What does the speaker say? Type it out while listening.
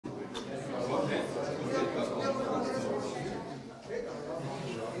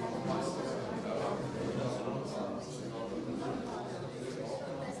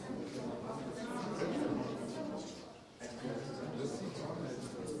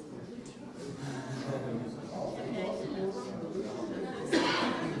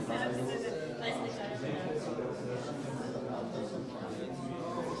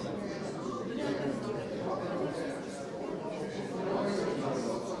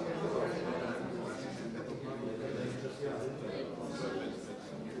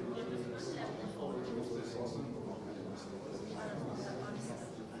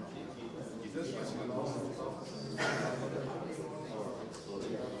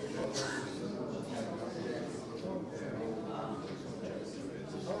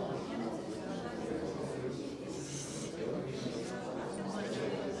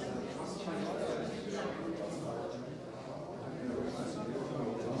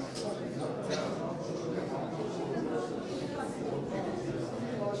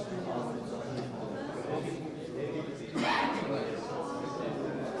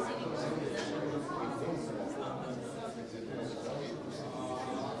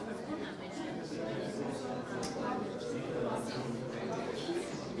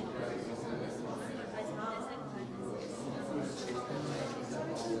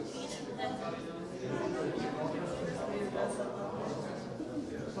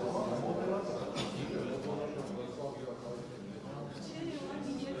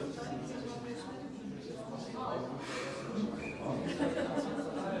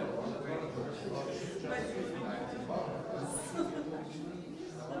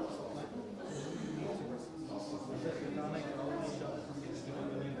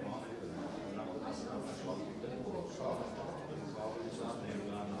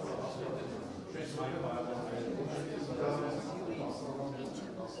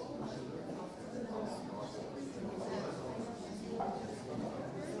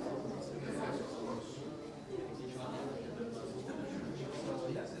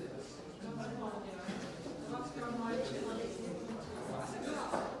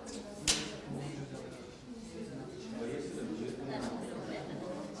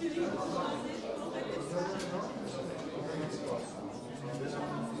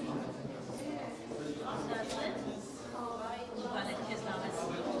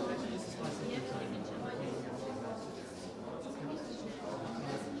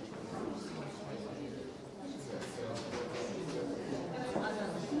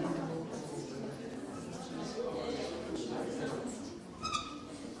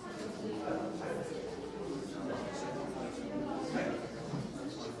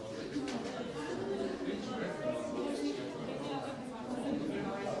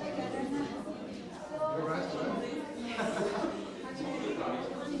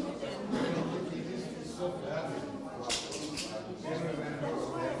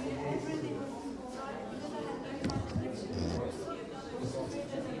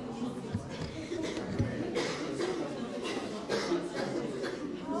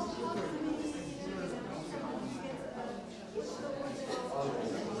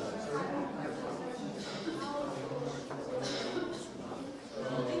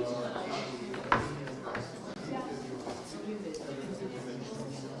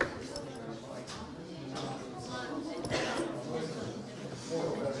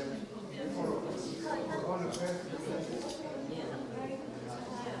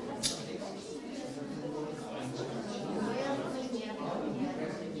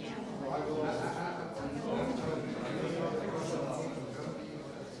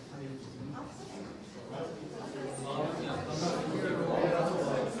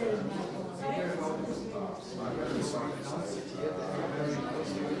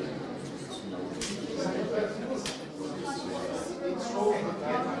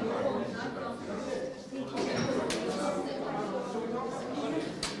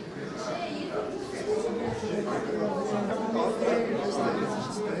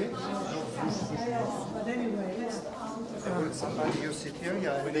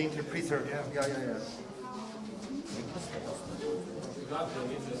with the interpreter. Yeah.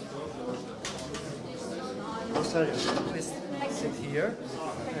 Rosario, please sit here,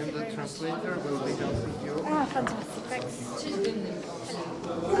 and the translator will be helping you. Ah, fantastic. Thanks. Hello.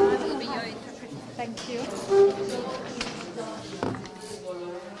 I will be your interpreter. Thank you.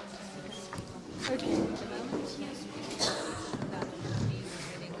 Okay.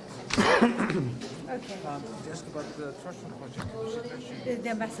 Okay. Just about the trust project. The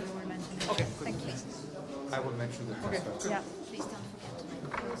ambassador will mention it. Okay, Thank you. I will mention the trust. Yeah. Please don't forget to make a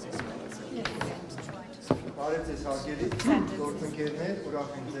process and try to Բարև ձեզ հարգելի գործընկերներ, ուրախ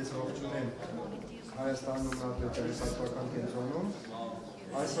եմ ձեզ ողջունել Հայաստանում ՆԱՏՕ-ի տեղեկատվական կենտրոնում։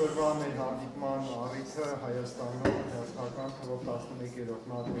 Այսօրվա մեր հանդիպման առիթը Հայաստանում հերթական թվով 11-րդ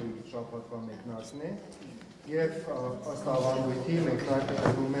ՆԱՏՕ-ի շաբաթվա մեկնարկն է եւ ըստ ավանդույթի մեկնարկը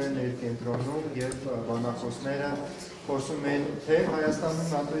տվում է ներկենտրոնում եւ բանախոսները խոսում են թե Հայաստանում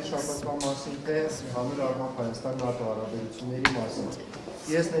ՆԱՏՕ-ի շաբաթվա մասին, թե հանուն առմամբ Հայաստան-ՆԱՏՕ հարաբերությունների մասին։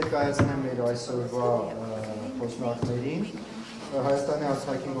 Ես ներկայացնեմ մեր այսօրվա խոսնակներին Հայաստանի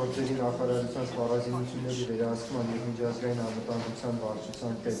Արտաքին գործերի նախարարության Սպառազինությունների վերահսկման եւ միջազգային անվտանգության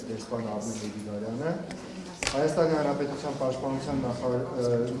վարչության պետ դեսպան Արմեն Եդիգարյանը, Հայաստանի Հանրապետության պաշտպանության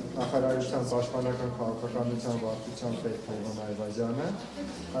նախարարության պաշտպանական քաղաքականության վարչության պետ Լեւոն Այվազյանը,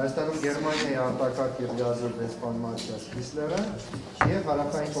 Հայաստանում Գերմանիայի արտակարգ եւ լիազոր դեսպան Մաթիաս Քիսլերը եւ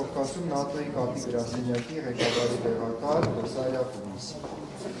Հարավային Կովկասում ՆԱՏՕ-ի կապի գրասենյակի ղեկավարի տեղակալ Ռոզարիա Պուգլիսին։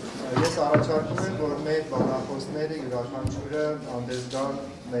 Ես առաջարկում եմ, որ մեր բանախոսները յուրաքանչյուրը հանդես գան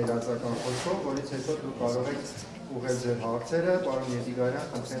մեր արձական խոսքով, որից հետո դուք կարող եք ուղղել ձեր հարցերը, պարոն Եդիգարյան,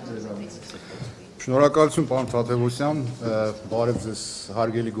 խնդրեմ ձեզանից։ Շնորհակալություն, պարոն Թադևոսյան, բարև ձեզ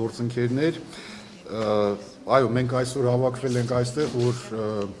հարգելի գործընկերներ։ Այո, մենք այսօր հավաքվել ենք այստեղ, որ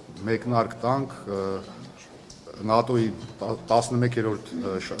մեկնարկ տանք ՆԱՏՕ-ի 11-րդ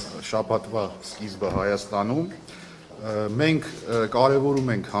շաբաթվա սկիզբը Հայաստանում։ Մենք կարևորում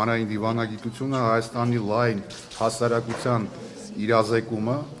ենք հանրային դիվանագիտությունը Հայաստանի լայն հասարակության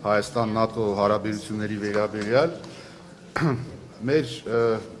իրազեկումը Հայաստան-ՆԱՏՕ հարաբերությունների վերաբերյալ մեր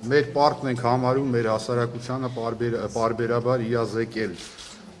պարտքն ենք համարում մեր հասարակությանը պարբերաբար իրազեկել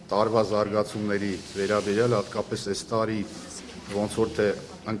տարվա զարգացումների վերաբերյալ, հատկապես այս տարի ոնց որ թե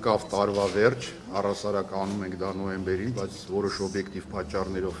ընկավ տարվա վերջ, առհասարակ անում ենք դա նոյեմբերին, բայց որոշ օբյեկտիվ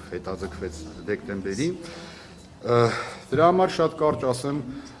պատճառներով հետաձգվեց դեկտեմբերին։ Դրա համար շատ կարճ ասեմ,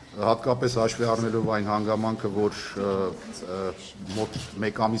 հատկապես հաշվի առնելով այն հանգամանքը, որ մոտ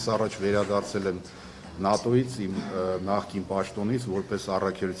մեկ ամիս առաջ վերադարձել եմ ՆԱՏՕ-ից, իմ նախկին պաշտոնից, որպես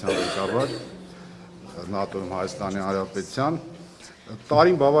առաքելության ղեկավար ՆԱՏՕ-ում Հայաստանի Հանրապետության,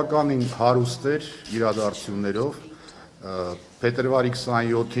 տարին բավականին հարուստ էր իրադարձություններով, փետրվարի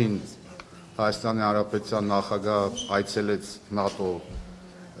 27-ին Հայաստանի Հանրապետության նախագահ այցելեց ՆԱՏՕ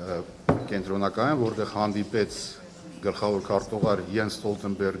կենտրոնակայան, որտեղ հանդիպեց գլխավոր քարտուղար Յենս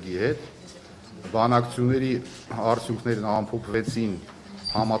Ստոլտենբերգի հետ, բանակցությունների արդյունքներն ամփոփվեցին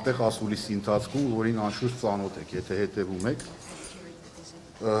համատեղ ասուլիսի ընթացքում, որին անշուշտ ծանոթ եք, եթե հետևում եք։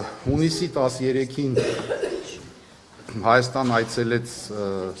 Հունիսի 13-ին Հայաստան այցելեց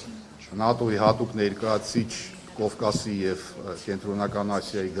ՆԱՏՕ-ի հատուկ ներկայացուցիչ Կովկասի եւ Կենտրոնական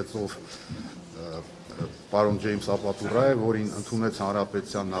Ասիայի գծով պարոն Ջեյմս Ապատուրայը, որին ընդունեց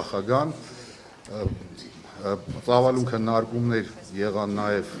հանրապետության նախագահան, ծավալուն քննարկումներ եղան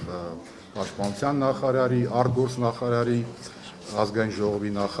նաև պաշտպանության նախարարի, արտգործ նախարարի, ազգային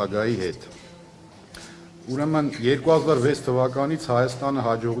ժողովի նախագահի հետ։ Ուրեմն 2006 թվականից Հայաստանը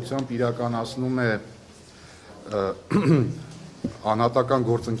հաջողությամբ իրականացնում է անհատական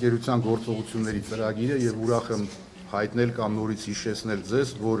գործընկերության գործողությունների ծրագիրը եւ ուրախ եմ հայտնել կամ նորից հիշեցնել ձեզ,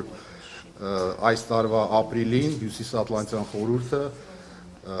 որ այս տարվա ապրիլին Հյուսիսատլանտյան խորհուրդը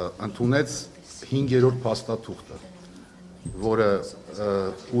ընդունեց 5-րդ փաստաթուղթը, որը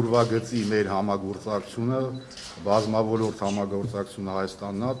ուրվագծի մեր համագործակցությունը, բազմավորորդ համագործակցությունը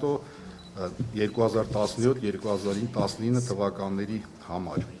Հայաստան-ՆԱՏՕ 2017-2019 թվականների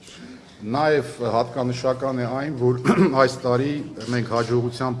համար։ Նաև հատկանշական է այն, որ այս տարի մենք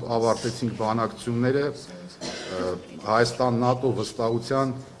հաջողությամբ ավարտեցինք բանակցությունները Հայաստան-ՆԱՏՕ վստահության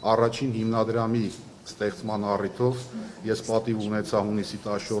առաջին հիմնադրամի ստեղծման առիթով։ Ես պատիվ ունեցա հունիսի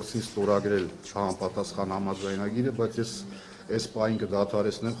 14-ին ստորագրել համապատասխան համաձայնագիրը, բայց ես այս պահին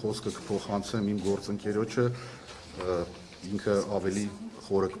կդադարեցնեմ, խոսքը կփոխանցեմ իմ գործընկերոջը, ինքը ավելի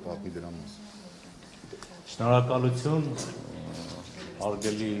խորը կպատմի դրա մասին։ Շնորհակալություն,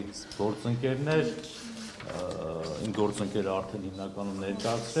 հարգելի գործընկերներ, իմ գործընկերը արդեն հիմնականում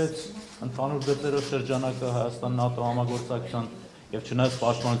ներկայացրեց ընդհանուր գծերով շրջանակը Հայաստան-ՆԱՏՕ համագործակցության եւ չնայած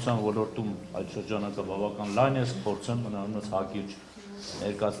պաշտպանության ոլորտում այդ շրջանակը բավական լայն է, փորձեմ հնարավորինս հակիրճ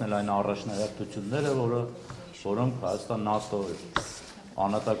ներկայացնել այն առաջնահերթությունները, որոնք Հայաստան ՆԱՏՕ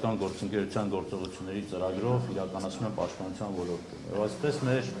անհատական գործընկերության գործողությունների ծրագրով իրականացնում են պաշտպանության ոլորտում։ Եվ այսպես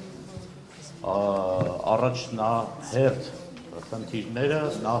մեր առաջնահերթ խնդիրները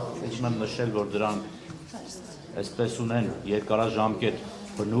նախ ուզում եմ նշել, որ դրանք այսպես ունեն երկարաժամկետ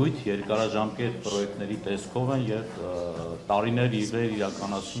բնույթ, երկարաժամկետ պրոյեկտների տեսքով են եւ տարիներ ի վեր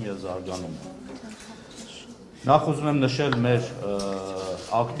իրականացում եւ զարգանում։ Նախ ուզում եմ նշել մեր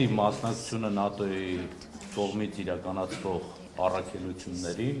ակտիվ մասնակցությունը ՆԱՏՕ-ի կողմից իրականացվող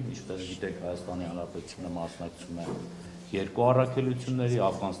առաքելություններին, ինչպես գիտեք, Հայաստանի Հանրապետությունը մասնակցում է երկու առաքելությունների,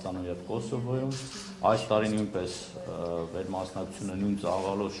 Աֆղանստանում եւ Կոսովոյում։ Այս տարի նույնպես մեր մասնակցությունը նույն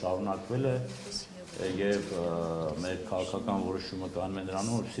ծավալով շարունակվել է եւ մեր քաղաքական որոշումը կայանում է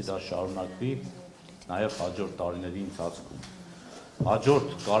նրանում, որպեսզի դա շարունակվի նաեւ հաջորդ տարիների ընթացքում։ Հաջորդ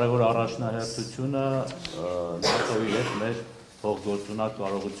կարևոր առաջնահերթությունը ՆԱՏՕ-ի հետ մեր փոխգործունակ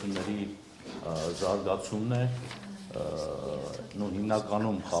կարողությունների զարգացումն է,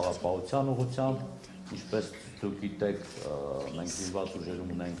 հիմնականում խաղապահության ուղղությամբ, ինչպես դուք գիտեք, մենք զինված ուժերում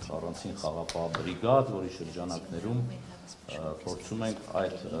ունենք առանցին խաղապահ բրիգադ, որի շրջանակներում փորձում ենք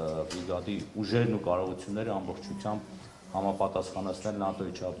այդ բրիգադի ուժերն ու կարողությունները ամբողջությամբ համապատասխանեցնել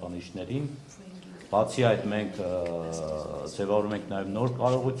ՆԱՏՕ-ի չափանիշներին։ Բացի այդ մենք ձևավորում ենք նաև նոր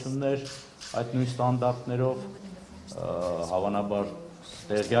կարողություններ այդ նույն ստանդարտներով, հավանաբար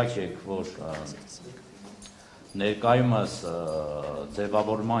տեղյակ եք, որ ներկայումս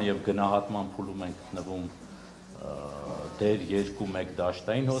ձևավորման եւ գնահատման փուլում ենք գտնվում դեր 2-1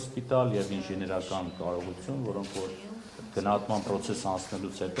 դաշտային հոսպիտալ եւ ինժեներական կարողություն, որոնք որ գնահատման process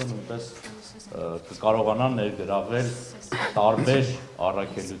անցնելուց հետո նույնպես կկարողանան ներգրավել տարբեր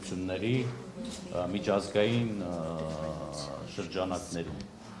առաքելությունների միջազգային շրջանակներում։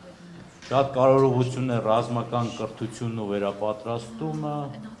 Շատ կարևոր ուղղություն է ռազմական կրթությունն ու վերապատրաստումը։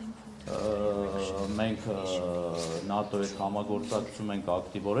 Մենք ՆԱՏՕ-ի հետ համագործակցում ենք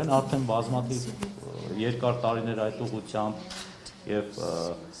ակտիվորեն, արդեն բազմաթիվ երկար տարիներ այդ ուղղությամբ եւ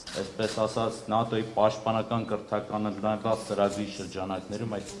այսպես ասած ՆԱՏՕ-ի պաշտպանական կրթական ընդգրկված ծրագրի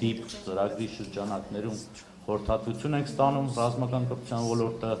շրջանակներում, այդ տիպ ծրագրի շրջանակներում խորհրդատվություն ենք ստանում ռազմական կրթության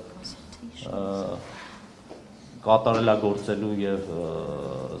ոլորտը կատարելագործելու եւ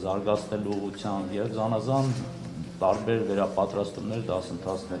զարգացնելու ուղղությամբ եւ զանազան տարբեր վերապատրաստումներ,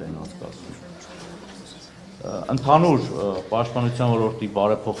 դասընթացներ են անցկացվում։ Ընդհանուր պաշտպանության ոլորտի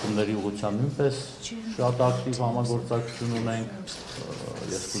բարեփոխումների ուղղությամբ նույնպես շատ ակտիվ համագործակցություն ունենք։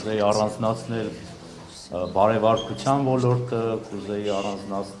 Ես կուզեի առանձնացնել բարեվարկության ոլորտը, կուզեի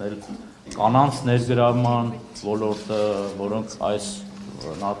առանձնացնել կանանց ներգրավման ոլորտը, որոնք այս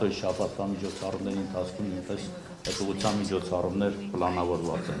ՆԱՏՕ-ի շաբաթվա միջոցառումների ընթացքում նույնպես այդ ուղղությամբ միջոցառումներ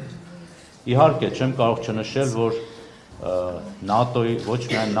պլանավորված են։ Իհարկե, չեմ կարող չնշել, որ ՆԱՏՕ-ի, ոչ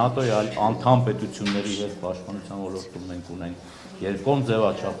միայն ՆԱՏՕ-ի, այլ անդամ պետությունների հետ պաշտպանության ոլորտում մենք ունենք երկկողմ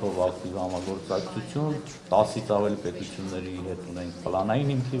ձևաչափով ակտիվ համագործակցություն, 10-ից ավելի պետությունների հետ ունենք պլանային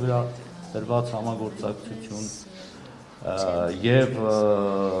հիմքի վրա դրված համագործակցություն եւ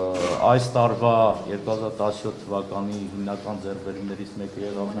այս տարվա 2017 թվականի հիմնական ձեռքբերումներից մեկը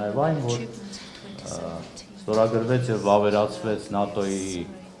եղավ նաեւ այն, որ ստորագրվեց եւ վավերացվեց ՆԱՏՕ-ի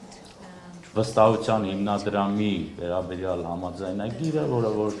վստահության հիմնադրամի վերաբերյալ համաձայնագիրը,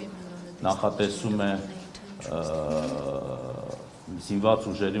 որը որ նախատեսում է զինված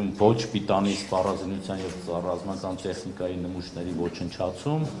ուժերում ոչ պիտանի սպառազինության եւ ռազմական տեխնիկայի նմուշների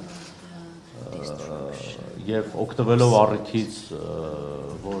ոչնչացում եւ օգտվելով առիթից,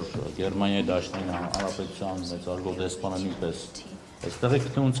 որ Գերմանիայի Դաշնային Հանրապետության մեծարգո դեսպանը նույնպես այստեղ է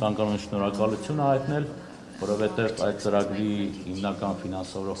գտնվում, ցանկանում եմ շնորհակալություն հայտնել, որովհետեւ այդ ծրագրի հիմնական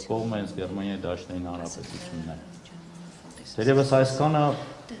ֆինանսավորող կողմը հենց Գերմանիայի Դաշնային Հանրապետությունն է։ Դերևս այսքանը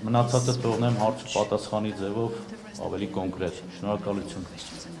մնացածը թողնեմ հարց ու պատասխանի ձևով ավելի կոնկրետ։ Շնորհակալություն։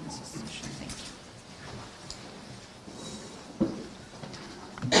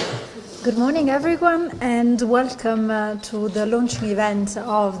 Good morning, everyone, and welcome to the launching event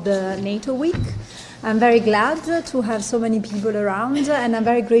of the NATO Week. I'm very glad to have so many people around, and I'm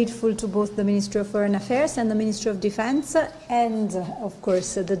very grateful to both the Ministry of Foreign Affairs and the Ministry of Defense, and of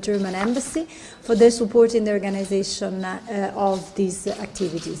course the German Embassy, for their support in the organization of these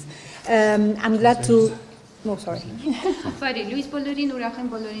activities. I'm glad to... No, sorry. Բարի, Լույս բոլորին, ուրախ եմ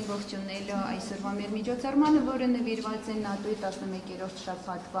բոլորին ողջունելու այսօրվա մեր միջոցառմանը, որը նվիրված է ՆԱՏՕ-ի 11-րդ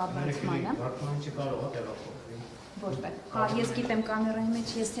շաբաթվա բացմանը։ Որտե՞ղ։ Հա, ես գիտեմ կամերայի մեջ,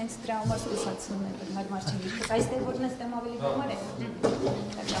 ես հենց դրա համար զգուշացնում եմ, հարմար չի լինի։ Այստեղ որ նստեմ ավելի համար է։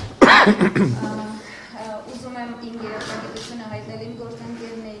 Ուզում եմ իմ երախտագիտությունը հայտնել իմ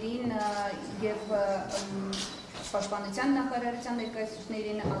գործընկերներին եւ պաշտպանության նախարարության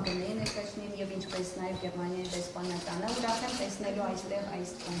ներկայացուցիչներին, ԱԳՆ-ի ներկայացուցիչներին եւ ինչպես նաեւ Գերմանիայի դեսպանատանը ուրախ եմ տեսնելու այստեղ այս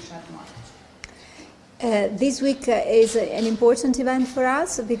շատ մարդ։ This week is an important event for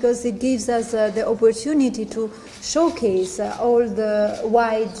us because it gives us the opportunity to showcase all the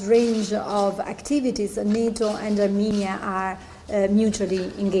wide range of activities that NATO and Armenia are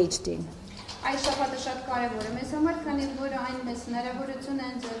mutually engaged in. Այս շաբաթը շատ կարևոր է մեզ համար, քանի որ այն մեզ հնարավորություն է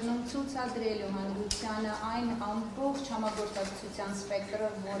ընձեռնում ցուցադրելու հանրությանը այն ամբողջ համագործակցության սպեկտրը,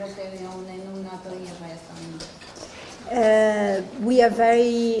 որը տեղի է ունենում ՆԱՏՕ-ի եւ Հայաստանի միջեւ։ We are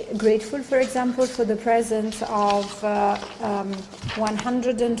very grateful, for example, for the presence of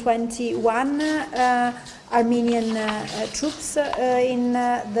 121 Armenian troops in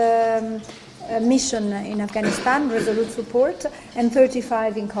the mission in Afghanistan, resolute support, and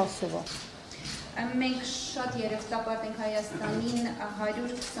 35 in Kosovo. Մենք շատ երախտապարտ ենք Հայաստանին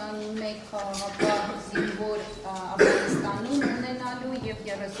 121 խաղաղապահ զինվոր Աֆղանստանում ունենալու եւ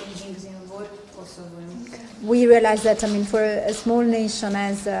 35 զինվոր Կոսովոյում։ We realize that, for a small nation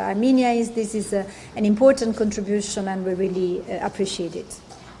as Armenia is, this is an important contribution and we really appreciate it.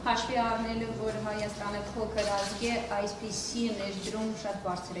 Հաշվի առնելով, որ Հայաստանը փոքր ազգ է, այսպիսի ներդրում շատ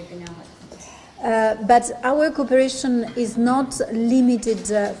բարձր է գնահատվում։ But our cooperation is not limited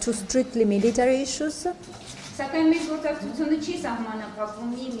to strictly military issues.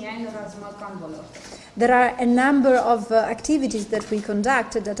 There are a number of activities that we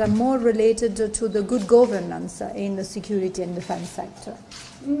conduct that are more related to the good governance in the security and defense sector.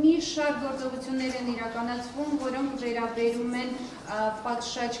 Մի շարք գործողություններ են իրականացվում, որոնք վերաբերում են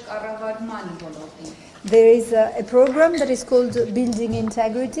պատշաճ կառավարման ոլորտին։ There is a program that is called Building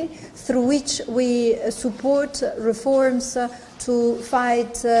Integrity, through which we support reforms to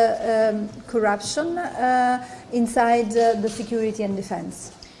fight corruption inside the security and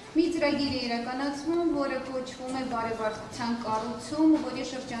defense. Մի ծրագիր է իրականացվում, որը կոչվում է բարեվարչության կառուցում, որի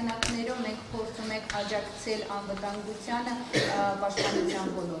շրջանակներով մենք փորձում ենք աջակցել անվտանգությանը, պաշտպանության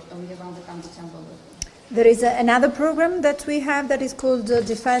ոլորտում եւ անվտանգության ոլորտում։ There is another program that we have that is called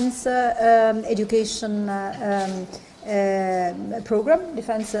Defense Education Program,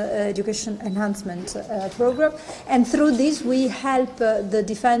 Defense Education Enhancement Program, and through this we help the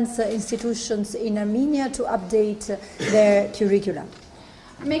defense institutions in Armenia to update their curricula.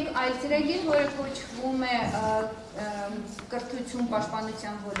 Մեկ այլ ծրագիր, որը կոչվում է կրթություն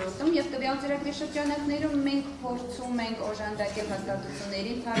պաշտպանության ոլորտում եւ տվյալ ծրագրի շրջանակներում մենք փորձում ենք օժանդակել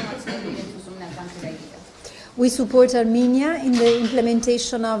հաստատություններին թարմացնելու իրենց ուսումնական ծրագիրը։ We support Armenia in the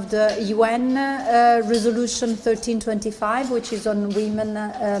implementation of the UN Resolution 1325, which is on women,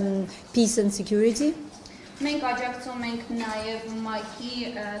 peace and security. Մենք աջակցում ենք նաև ՄԱԿ-ի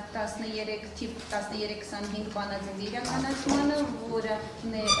 13-1325 բանաձևի իրականացմանը, որը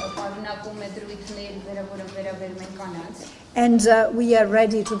պարունակում է դրույթներ, որոնք վերաբերում են կանանց։ And we are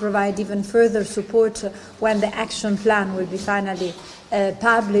ready to provide even further support when the action plan will be finally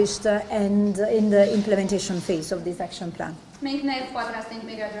published and in the implementation phase of this action plan. Մենք նաև պատրաստ ենք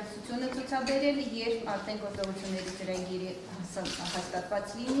մեր աջակցությունը ցուցաբերել, երբ արդեն գործողությունների ծրագիրը հաստատված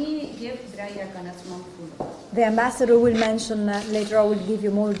լինի եւ դրա իրականացման փուլը։ The ambassador will mention later on, will give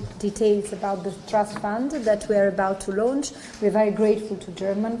you more details about the trust fund that we are about to launch. We are very grateful to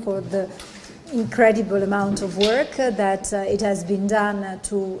Germany for the incredible amount of work that it has been done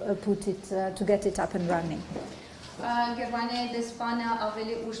to get it up and running. Գերմանիայի դեսպանը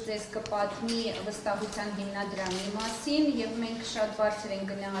ավելի ուշ ձեզ կպատմի վստահության հիմնադրամի մասին եւ մենք շատ բարձր ենք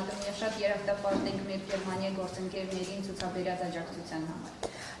գնահատում եւ շատ երախտապարտ ենք մեր Գերմանիայի գործընկերներին ցուցաբերած աջակցության համար։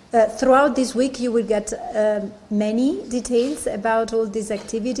 Throughout this week you will get many details about all these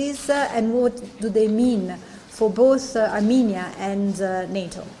activities and what do they mean for both Armenia and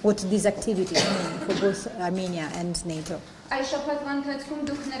NATO. What these activities mean for both Armenia and NATO. Այս շաբաթվա ընթացքում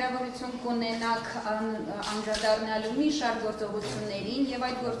դուք հնարավորություն կունենաք անդրադառնալու մի շարք գործողություններին եւ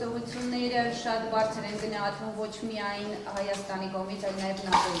այդ գործողությունները շատ բարձր են գնահատվում ոչ միայն Հայաստանի կողմից, այլ նաեւ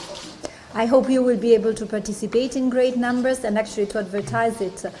ՆԱՏՕ-ի կողմից։ I hope you will be able to participate in great numbers and actually to advertise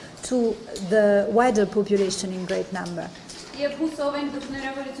it to the wider population in great number. Եվ հուսով ենք դուք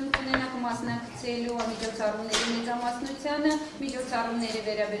հնարավորություն կունենաք մասնակցելու միջոցառումների մեծամասնությանը, միջոցառումների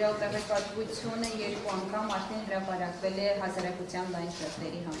վերաբերյալ տեղեկատվությունը երկու անգամ արդեն հրապարակվել է հասարակության լայն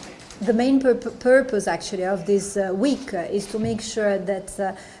շերտերի համար։ The main purpose actually of this week is to make sure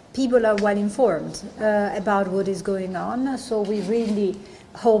that people are well informed about what is going on, so we really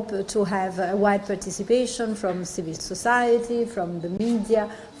hope to have a wide participation from civil society, from the media,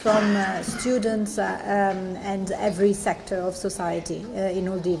 from students and every sector of society in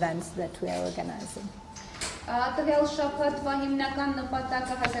all the events that we are organizing. Տվյալ շաբաթվա հիմնական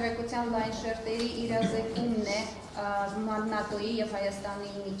նպատակը հասարակության լայն շերտերի իրազեկումն է ՆԱՏՕ-ի եւ Հայաստանի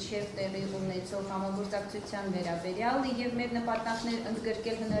միջև տեղի ունեցող համագործակցության վերաբերյալ եւ մեր նպատակն է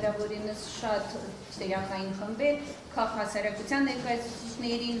ընդգրկել հնարավորինս շատ տեղակային խմբեր, հասարակության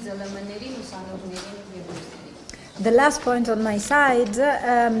ներկայացուցիչներին, ԶԼՄ-ներին, ուսանողներին եւ ուսանողներին. The last point on my side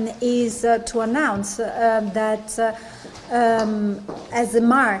is to announce that as a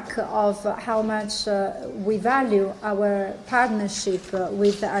mark of how much we value our partnership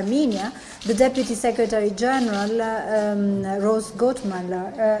with Armenia, the Deputy Secretary General, Rose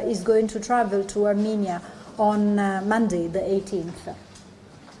Gotmaler, is going to travel to Armenia on Monday, the 18th.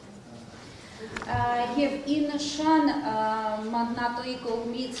 Եվ ի նշան ՆԱՏՕ-ի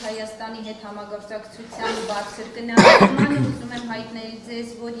կողմից Հայաստանի հետ համագործակցության բարձր գնահատմանը ուզում եմ հայտնել ձեզ,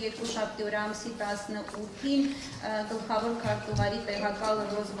 որ երկուշաբթի օրը ամսի 18-ին գլխավոր քարտուղարի տեղակալ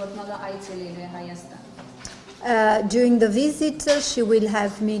Ռոզ Գոտմալը այցելել է Հայաստան. During the visit, she will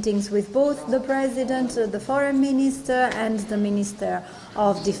have meetings with both the President, the Foreign Minister, and the Minister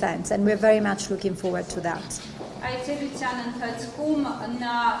of Defense, and we're very much looking forward to that. Այցելության ընթացքում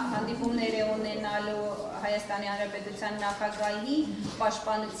նա հանդիպումներ է ունենալու Հայաստանի Հանրապետության նախագահի,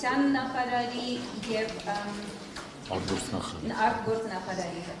 պաշտպանության նախարարի եւ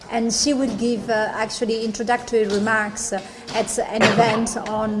արտգործնախարարի. And she will give actually introductory remarks at an event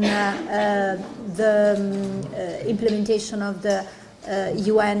on the implementation of the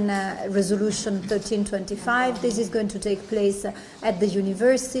UN resolution 1325. This is going to take place at the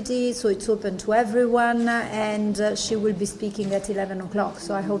university, so it's open to everyone, and she will be speaking at 11 o'clock.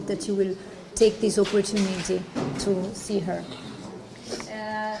 So I hope that you will take this opportunity to see her.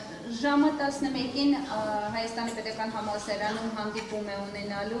 Ժամը 11-ին Հայաստանի պետական համալսարանում հանդիպում է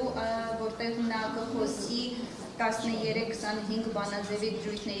ունենալու, որտեղ նա կխոսի 13-25 բանաձևի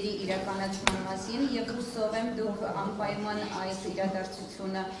դրույթների իրականացման մասին եւ հուսով եմ դուք անպայման այս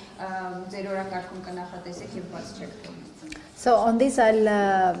իրադարձությունը ձեր օրակարգում կնախատեսեք եւ բաց չեք թողնի. So on this I'll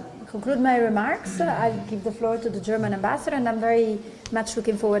conclude my remarks. I'll give the floor to the German ambassador, and I'm very much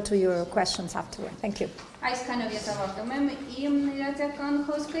looking forward to your questions afterward. Thank you. Այսքանով ես ավարտում եմ իմ ներածական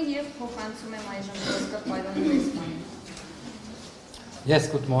խոսքը եւ փոխանցում եմ այժմ խոսքը պարոն դեսպանին. Yes,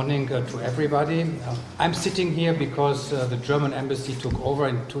 good morning to everybody. I'm sitting here because the German embassy took over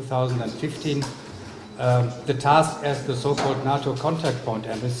in 2015 the task as the so-called NATO contact point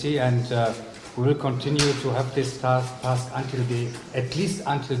embassy, and we will continue to have this task at least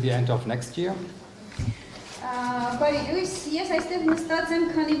until the end of next year. Բարի Լույս, ես այստեղ նստած եմ,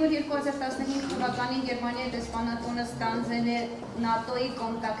 քանի որ 2015 թվականին Գերմանիայի դեսպանատունը ստանձնել է ՆԱՏՕ-ի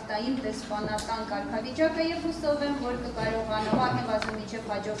կոնտակտային դեսպանատան կարգավիճակը եւ հուսով եմ, որ կկարողանա առնվազն մինչեւ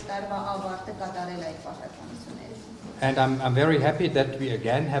հաջորդ տարվա ավարտը կատարել այդ պարտականությունները. And I'm very happy that we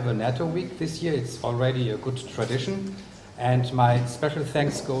again have a NATO week this year. It's already a good tradition. And my special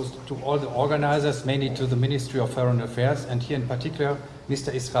thanks goes to all the organizers, mainly to the Ministry of Foreign Affairs, and here in particular,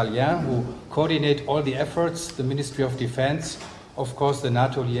 Mr. Israelien, who coordinate all the efforts, the Ministry of Defense, of course, the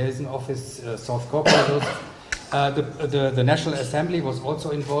NATO Liaison Office, South Caucasus. The National Assembly was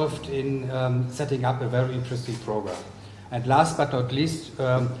also involved in setting up a very interesting program. And last but not least,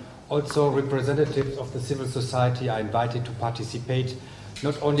 also representatives of the civil society are invited to participate,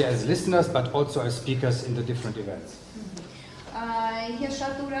 not only as listeners, but also as speakers in the different events. Ես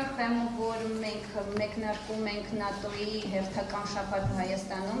շատ ուրախ եմ, որ մենք մեկնարկում ենք ՆԱՏՕ-ի հերթական շաբաթը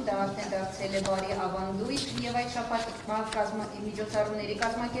Հայաստանում, դա արդեն դարձել է բարի ավանդույթ, եւ այդ շաբաթի միջոցառումների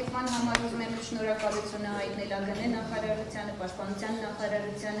կազմակերպման համար ուզում եմ շնորհակալությունը հայտնել ԱԳՆ նախարարությանը, պաշտպանության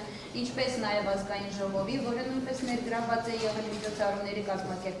նախարարությանը, ինչպես նաեւ ազգային ժողովի, որը նույնպես ներգրավված է եղել միջոցառումների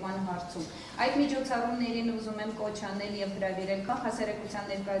կազմակերպման հարցում. Այդ միջոցառումներին ուզում եմ կոչ անել եւ հրավիրել հասարակության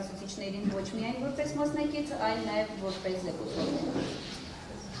ներկայացուցիչներին ոչ միայն որպես մասնակից, այլ նաեւ որպես deputy.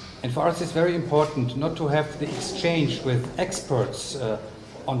 And for us it's very important not to have the exchange with experts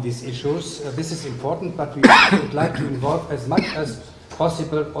on these issues. This is important, but we would like to involve as much as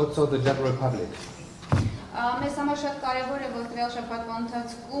possible also the general public. Մեզ համար շատ կարևոր է, որ տվյալ շաբաթվա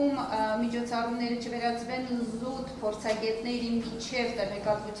ընթացքում միջոցառումները չվերածվեն զուտ փորձագետների միջև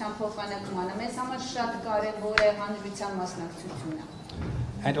տեղեկատվության փոխանակմանը. Մեզ համար շատ կարևոր է հանրության մասնակցությունը.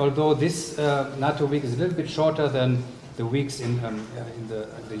 And although this NATO week is a little bit shorter than the weeks in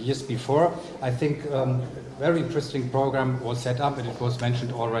the years before, I think a very interesting program was set up, and it was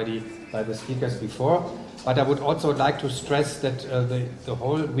mentioned already by the speakers before. But I would also like to stress that the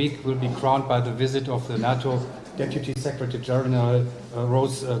whole week will be crowned by the visit of the NATO Deputy Secretary General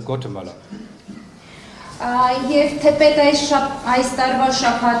Rose Gotmaler. Եվ թեպետ այս տարվա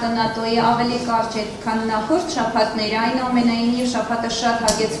շաբաթը ՆԱՏՕ-ի ավելի կարճ է, քան նախորդ շաբաթները, այնուամենայնիվ շաբաթը շատ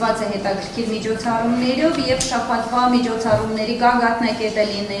հագեցված է հետաքրքիր միջոցառումներով եւ շաբաթվա միջոցառումների գագաթնակետը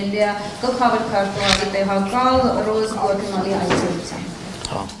լինել է գլխավոր քարտուղարի տեղակալ Ռոզ Գորգնալի այցելությամբ։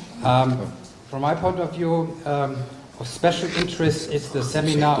 From my point of view, of special interest is the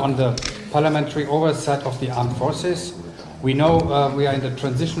seminar on the parliamentary oversight of the armed forces. We know we are in the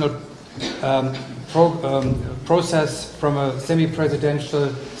transitional process from a semi-presidential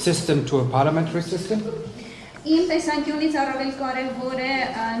system to a parliamentary system. Իմ տեսանկյունից առավել կարևոր է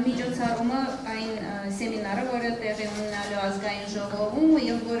միջոցառումը այն սեմինարը, որը տեղի ունենալու ազգային ժողովում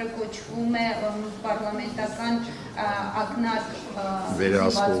եւ որը կոչվում է պարլամենտական ակնարկ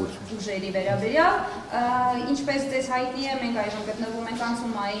ուժերի վերաբերյալ, ինչպես դες հայտնի է, մենք այժմ գտնվում ենք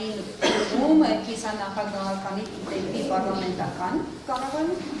անցումային ուղում կիսանախագահականի դեպի պարլամենտական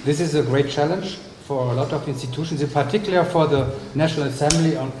կառավարում. This is a great challenge for a lot of institutions, in particular for the National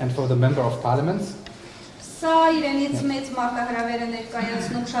Assembly and for the Member of Parliaments. Սա իրենից մեծ մարտահրավեր է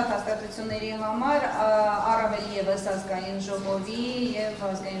ներկայացնում շատ հաստատությունների համար, առավել ևս ազգային ժողովի եւ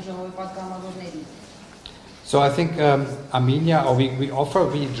ազգային ժողովի պատգամավորների. So I think Armenia, or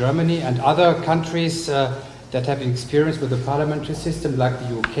we Germany and other countries that have experience with the parliamentary system, like the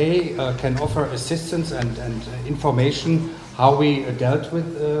UK, can offer assistance and information how we dealt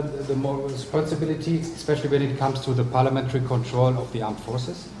with the more responsibility, especially when it comes to the parliamentary control of the armed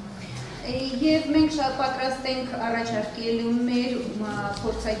forces. Եվ մենք շատ պատրաստ ենք առաջարկելու մեր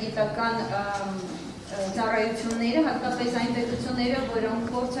փորձագիտական ծառայությունները, հատկապես այն պետությունները, որոնք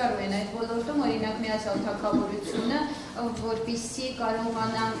փորձառու են այդ ոլորտում, օրինակ Միացյալ Թագավորությունը, որպեսզի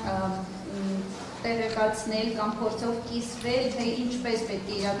կարողանան տեղեկացնել կամ փորձով կիսվել, թե ինչպես պետք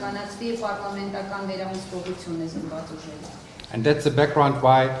է իրականացվի պարլամենտական վերահսկողությունը զինված ուժերի. And that's the background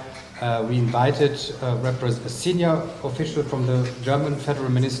why we invited a senior official from the German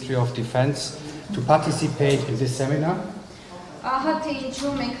Federal Ministry of Defense to participate in this seminar. Ահա թե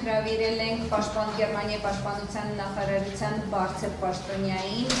ինչու մենք հրավիրել ենք Գերմանիայի պաշտպանության նախարարության բարձր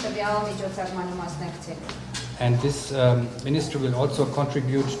պաշտոնյային տվյալ միջոցառմանը մասնակցելու. And this ministry will also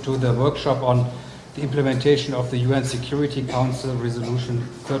contribute to the workshop on the implementation of the UN Security Council Resolution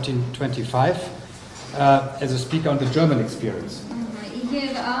 1325 as a speaker on the German experience.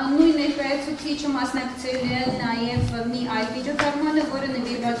 Եվ նույն ներկայացուցիչը մասնակցել է նաև մի այլ միջոցառմանը, որը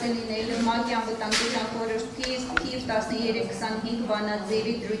նվիրված է լինել ՄԱԿ-ի անվտանգության խորհրդի թիվ 1325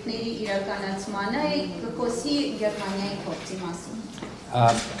 բանաձևի դրույթների իրականացմանը, կխոսի Գերմանիայի փորձի մասին.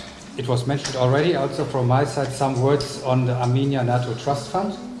 It was mentioned already, also from my side, some words on the Armenia NATO Trust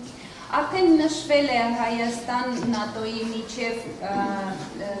Fund. Արդեն նշվել է Հայաստան ՆԱՏՕ-ի միջև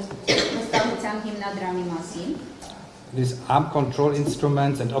վստահության հիմնադրամի մասին. These armed control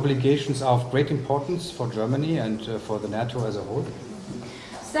instruments and obligations are of great importance for Germany and for the NATO as a whole.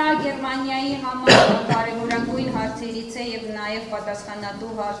 Սա Գերմանիայի համար կարևորագույն հարցերից է եւ նաեւ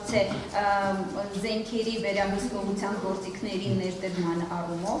պատասխանատու հարց է զենքերի վերահսկողության գործիքների ներդրման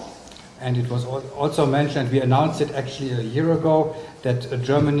առումով. And it was also mentioned, we announced it actually a year ago, that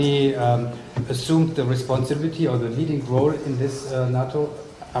Germany assumed the responsibility or the leading role in this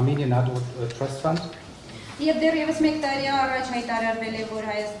Armenian NATO Trust Fund. Եվ դեռևս մեկ տարի առաջ հայտարարվել է,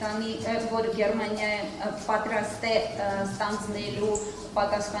 որ Գերմանիա պատրաստ է ստանձնելու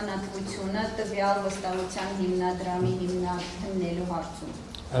պատասխանատվությունը տվյալ վստահության հիմնադրամի հիմնադրամելու հարցում.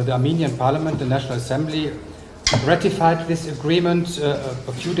 The Armenian Parliament, the National Assembly, ratified this agreement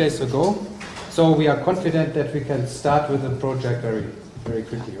a few days ago, so we are confident that we can start with the project very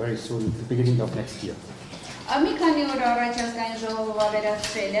quickly, very soon, at the beginning of next year. Մի քանի օր առաջ ազգային ժողովը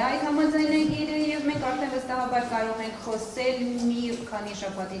վերացրել է այդ համաձայնագիրը եւ մենք արդեն վստահաբար կարող ենք խոսել մի քանի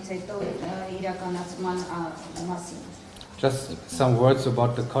շաբաթից հետո իրականացման մասին. Just some words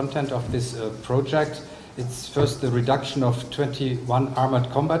about the content of this project. It's first the reduction of 21 armored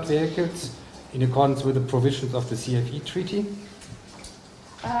combat vehicles in accordance with the provisions of the CFE Treaty.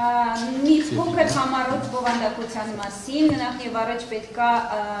 Մի փոքր համառոտ բովանդակության մասին, նախ եւ առաջ պետքա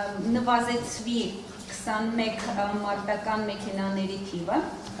նվազեցվի 21 մարտական մեքենաների թիվը,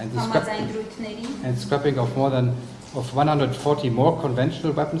 համաձայն դրույթների. And scrapping of more than 140 more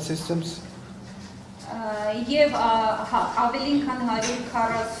conventional weapon systems. Եվ ավելին քան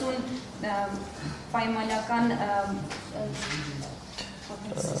 140 պայմանական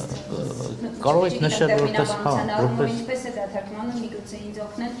Կարող եք նշել որպես ինչպես է դա թարգմանում միգուցե ինձ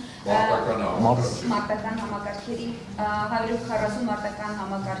օգնեն մարտական համակարգերի 140 մարտական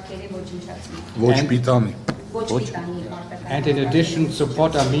համակարգերի ոչնչացում Ոչ պիտանի մարտական. And in addition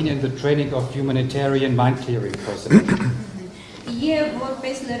support Armenia in the training of humanitarian mine clearing procedures. Եվ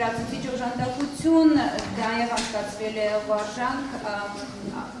որպես լրացուցիչ օժանդակություն նաև անցկացվել է վարժանք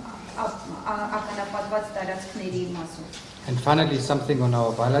ականապատված տարածքների մասում։ And finally, something on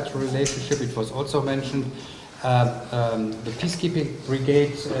our bilateral relationship, it was also mentioned, the peacekeeping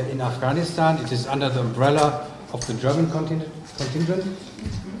brigade in Afghanistan, it is under the umbrella of the German contingent.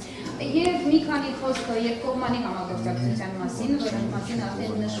 Եվ մի քանի խոսքը երկկողմանի համագործակցության մասին, որոնց մասին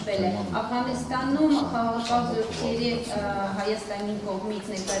արդեն նշվել է։ Աֆղանստանում խաղաղապահ զորքերի Հայաստանի կողմից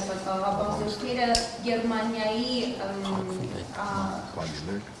ներկայացված խաղաղապահ զորքերը Գերմանիայի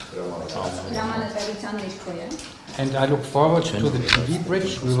հրամանատարության ներքո են։ And I look forward to the TV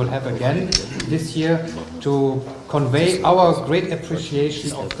bridge we will have again this year to convey our great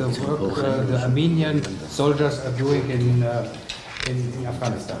appreciation of the work the Armenian soldiers are doing in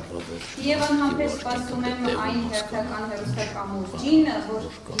Afghanistan. Եվ անհամբեր սպասում եմ այն հերթական հեռուստակամուրջին,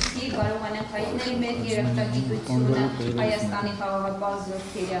 որպեսզի կարողանանք հայտնել մեր երախտագիտությունը Հայաստանի խաղաղապահ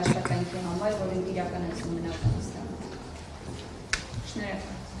զորքերի աշխատանքի համար, որոնք իրականացնում են Աֆղանստանում։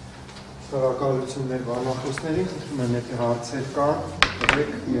 Շնորհակալ։ Շնորհակալություններ բանախոսներին, խնդրում եմ եթե հարցեր կան,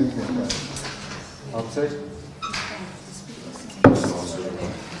 տվեք եւ ներկայացրեք։ Հարցեր։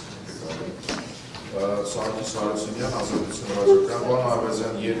 Սարգիս Հարությունյան, Ազատություն ռադիոկայան, Լեւոն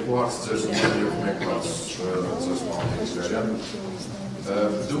Այվազյան, երկու հարց ձեզ եւ մեկ հարց ձեզ Արմեն Եդիգարյան։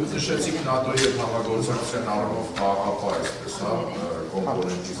 Դուք նշեցիք ՆԱՏՕ-ի հետ համագործակցության առումով խաղաղապահ, այսպես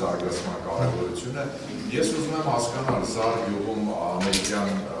կոմպոնենտի զարգացման կարևորությունը։ Ես ուզում եմ հասկանալ Զար գյուղում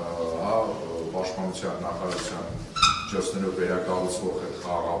ամերիկյան պաշտպանության նախարարության միջոցներով վերակառուցվող այդ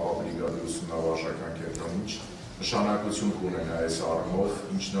խաղաղապահ բրիգադի ուսումնավարժական կենտրոնը ինչ նշանակություն կունենա այս առումով,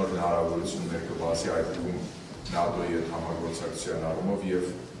 ինչ նոր հնարավորություններ կբացի այդ թվում ՆԱՏՕ-ի հետ համագործակցության առումով եւ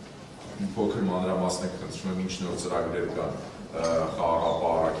փոքր մանրամասներ խնդրում եմ ինչ նոր ծրագրեր կան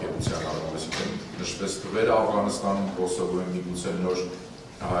խաղաղապահ առաքելության առումով, այսինքն նշվեց ստվեր Աֆղանստանում, Կոսովոյում միգուցե նոր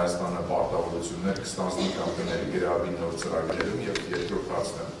Հայաստանը պարտավորություններ կստանձնի կամ կների գրավի նոր ծրագրերում եւ երկրորդ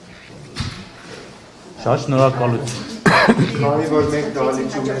հարցն Շատ շնորհակալություն։ Քանի որ մենք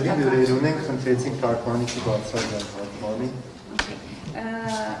դալիճումների հյուրեր ունենք, խնդրեցինք թարգմանիչի բարձրացնել։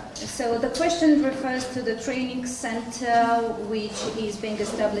 So the question refers to the training center which is being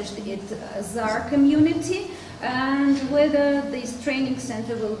established in ZAR community and whether this training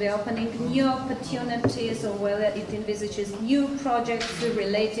center will be opening new opportunities or whether it envisages new projects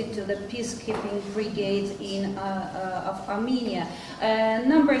related to the peacekeeping brigade of Armenia.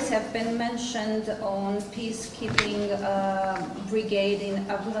 Numbers have been mentioned on peacekeeping brigade in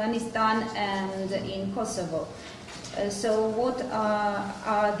Afghanistan and in Kosovo. So what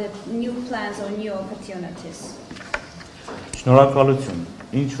are the new plans or new opportunities? Շնորհակալություն։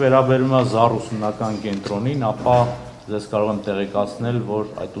 Ինչ վերաբերում է ԶԱՌ ուսումնական կենտրոնին, ապա ձեզ կարող եմ տեղեկացնել, որ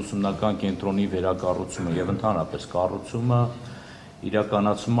այդ ուսումնական կենտրոնի վերակառուցումը եւ ընդհանրապես կառուցումը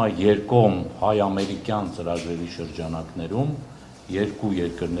իրականացվում է երկկողմ հայ-ամերիկյան ծրագրերի շրջանակներում, երկու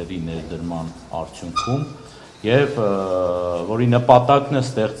երկրների ներդրման արդյունքում եւ որի նպատակն է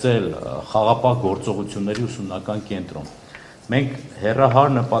ստեղծել խաղաղապահ գործողությունների ուսումնական կենտրոն։ Մենք հեռահար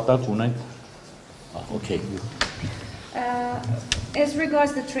նպատակ ունենք, As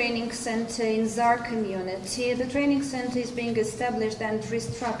regards the training center in ZAR community, the training center is being established and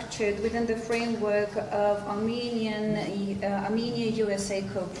restructured within the framework of Armenia-USA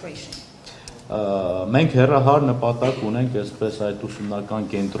cooperation. Մենք հեռահար նպատակ ունենք այսպես այդ ուսումնական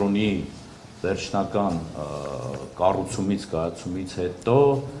կենտրոնի վերջնական կառուցումից կայացումից հետո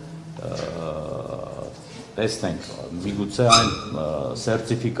տեսնենք, միգուցե այն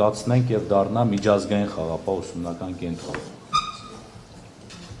սերտիֆիկացնենք եւ դառնա միջազգային խաղաղապահ ուսումնական կենտրոն։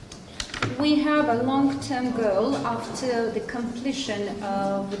 We have a long-term goal after the completion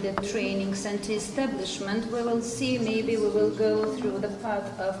of the training center establishment. We will see, maybe we will go through the path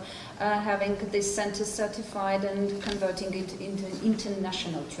of having this center certified and converting it into an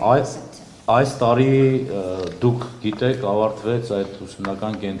international training center. Այս տարի դուք գիտեք ավարտվեց այդ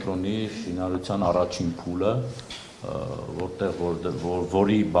ուսումնական կենտրոնի շինարարության առաջին փուլը,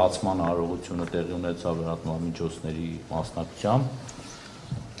 որի բացման արարողությունը տեղի ունեցավ լրատվամիջոցների մասնակցությամբ։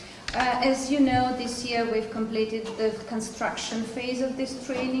 As you know, this year we've completed the construction phase of this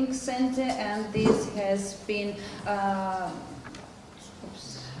training center, and this has been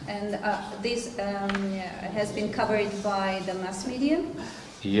covered by the mass media.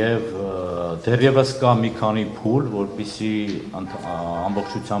 Եվ դեռևս կա մի քանի փուլ, որպեսզի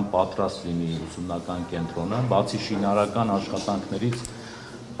ամբողջությամբ պատրաստ լինի ուսումնական կենտրոնը, բացի շինարարական աշխատանքներից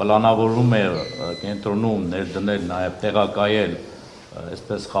պլանավորվում է կենտրոնում ներդնել նաև տեղակայել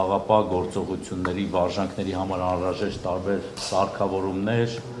այսպես խաղաղապահ գործողությունների վարժանքների համար անհրաժեշտ տարբեր սարքավորումներ,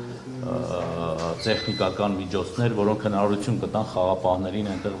 տեխնիկական միջոցներ, որոնք հնարավորություն կտան խաղապահներին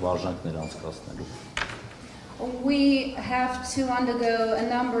այնտեղ վարժանքներ անցկացնելու։ We have to undergo a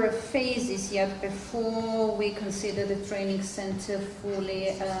number of phases yet before we consider the training center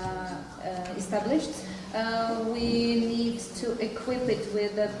fully established. We need to equip it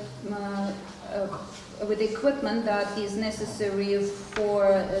with equipment that is necessary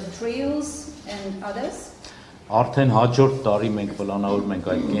for drills and others. Արդեն հաջորդ տարի մենք պլանավորում ենք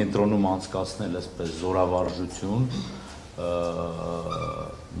այդ կենտրոնում անցկացնել այսպես զորավարժություն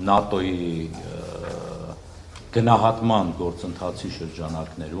ՆԱՏՕ-ի գնահատման գործընթացի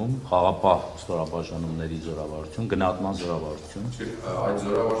շրջանակներում, խաղապահ ստորաբաժանումների զորավարություն, գնահատման զորավարություն։ Այդ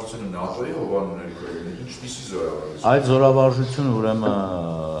զորավարժությունը ՆԱՏՕ-ի հովանունների կողմից ինչպիսի զորավարժություն։ Այդ զորավարժությունը ուրեմն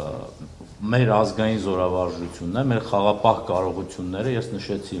մեր ազգային զորավարժությունն է, մեր խաղապահ կարողությունները, ես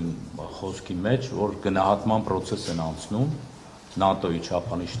նշեցի խոսքի մեջ, որ գնահատման process են անցնում ՆԱՏՕ-ի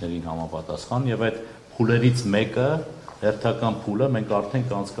չափանիշներին համապատասխան եւ այդ փուլերից մեկը, հերթական փուլը մենք արդեն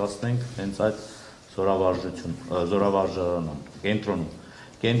կանցկացնենք հենց այդ զորավարժարանում, կենտրոնում։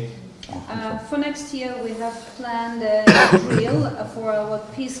 For next year, we have planned a drill for our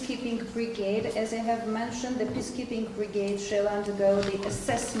peacekeeping brigade. As I have mentioned, the peacekeeping brigade shall undergo the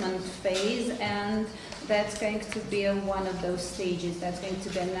assessment phase, and that's going to be one of those stages. That's going to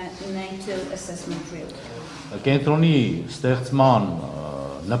be a NATO assessment drill. Կենտրոնի ստեղծման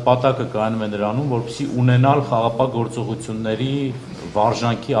նպատակը կայանում է նրանում, որպեսզի ունենալ խաղապահ գործողությունների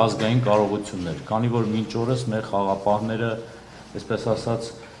վարժանքի ազգային կարողություններ, քանի որ մինչ օրս մեր խաղապահները, այսպես ասած,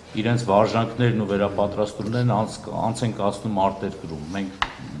 իրենց վարժանքներն ու վերապատրաստումներն անց են կացնում արտերկրում։ Մենք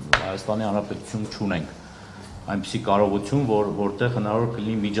Հայաստանի Հանրապետություն չունենք այնպիսի կարողություն, որտեղ հնարավոր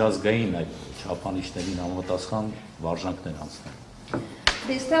կլինի միջազգային այդ չափանիշներին համապատասխան վարժանքներ անցնել։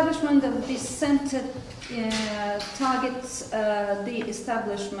 The establishment of this center targets the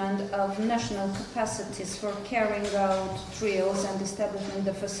establishment of national capacities for carrying out drills and establishment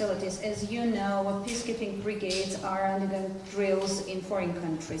of facilities. As you know, peacekeeping brigades are undergoing drills in foreign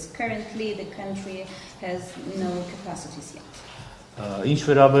countries. Currently, the country has no capacities yet. Ինչ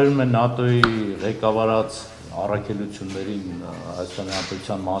վերաբերում է ՆԱՏՕ-ի ղեկավարած առաքելություններին Հայաստանի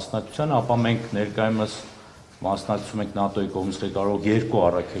Հանրապետության մասնակցության, ապա մենք ներկայումս մասնակցում ենք ՆԱՏՕ-ի կողմից ղեկավարող երկու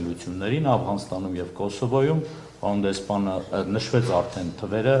առաքելություններին Աֆղանստանում եւ Կոսովոյում, որոնց դեսպանը նշվեց արդեն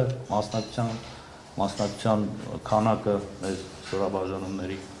թվերը մասնակցության քանակը այս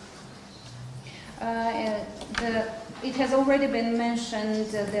զորաբաժանումների։ It has already been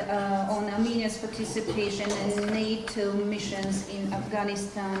mentioned on Armenia's participation in NATO missions in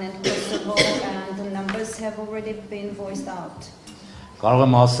Afghanistan and Kosovo, and the numbers have already been voiced out. Կարող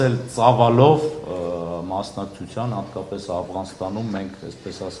եմ ասել ծավալով մասնակցության, հատկապես Աֆղանստանում մենք,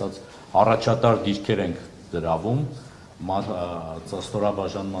 այսպես ասած, առաջատար դիրքեր ենք դրավում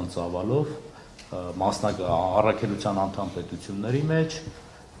ստորաբաժանման ծավալով, առաքելության անդամ պետությունների մեջ,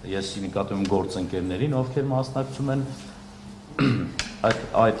 ես նկատում եմ գործընկերներին, ովքեր մասնակցում են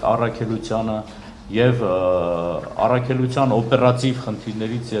այդ առաքելությանը եւ առաքելության օպերատիվ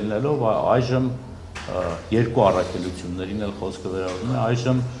խնդիրներից ելնելով այժմ երկու առաքելություններին էլ խոսքը վերաբերում է,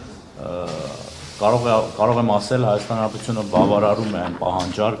 այժմ կարող եմ ասել Հայաստանի Հանրապետությունը բավարարում է այն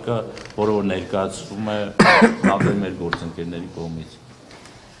պահանջարկը, որը որ ներկայացվում է ՆԱՏՕ-ի մեր գործընկերների կողմից։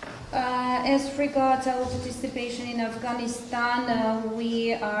 As regards our participation in Afghanistan,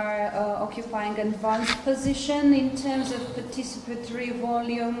 we are occupying an advanced position in terms of participatory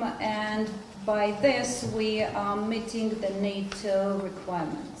volume, and by this we are meeting the NATO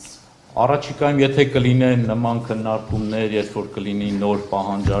requirements. Առաջիկայում եթե կլինեն նման քննարկումներ, երբ որ կլինի նոր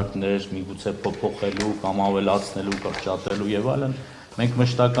պահանջարկներ, միգուցե փոփոխելու կամ ավելացնելու, կրճատելու եւ այլն, մենք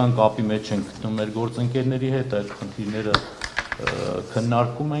մշտական կապի մեջ ենք գտնում մեր գործընկերների հետ, այդ խնդիրները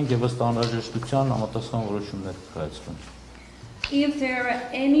քննարկում ենք եւ ըստ անհրաժեշտության համապատասխան որոշումներ կայացվում։ If there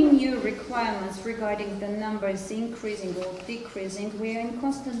are any new requirements regarding the numbers increasing or decreasing, we are in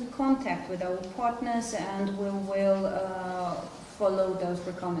constant contact with our partners and we will follow those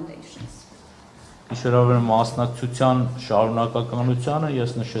recommendations. Իշերավեր մասնակցության շարունակականությանը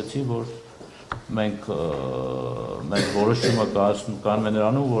ես նշեցի, որ մենք մեր որոշումը կայանում է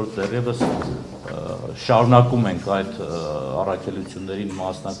նրանում, որ դեռևս շարունակում ենք այդ առաքելություններին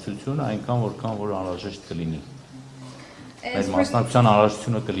մասնակցությունը այնքան որքան որ անհրաժեշտ կլինի։ Մեր մասնակցության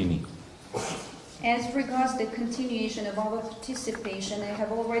անհրաժեշտությունը կլինի։ As regards the continuation of our participation, I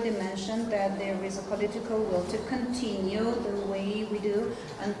have already mentioned that there is a political will to continue the way we do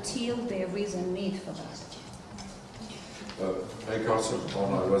until there is a need for that.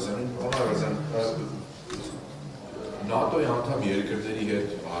 ՆԱՏՕ-ի անդամ երկրների հետ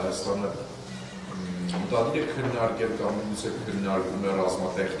Հայաստանը մտադիր է քննարկել կամ գուցե քննարկում է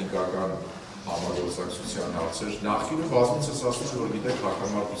ռազմատեխնիկական համագործակցության հարցեր։ Նախկինում բազմիցս ասում որ գիտեք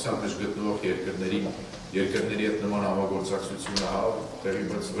հակամարտության մեջ գտնվող երկրների հետ նման համագործակցությունը հա տեղի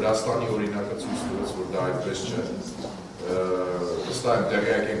բայց Վրաստանի օրինակը ցույց տվեց որ դա այդպես չէ։ Վստահ եմ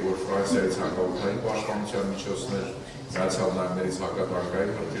տեղյակ եք որ Ֆրանսիայից հակաօդային պաշտպանության միջոցներ Միացյալ Նահանգներից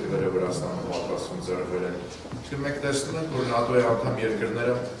հակատանկային հրթիռները Վրաստանը պատրաստվում ձեռքբերել են։ Իսկ մենք տեսնում ենք որ ՆԱՏՕ-ի անդամ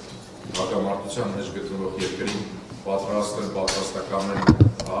երկրները հակամարտության մեջ գտնվող երկրին պատրաստական են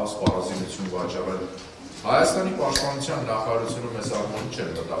սպառազինություն վաճառել։ Հայաստանի պաշտպանության նախարարությունում այս առումով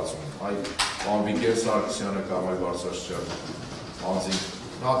չեն մտածում։ Այդ Անվիկեր Սարգսյանը կամ այլ բարձրաստիճան անձինք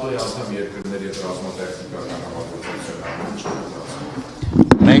ՆԱՏՕ-ի անդամ երկրների հետ ռազմատեխնիկական համագործակցության առումով չեն մտածում։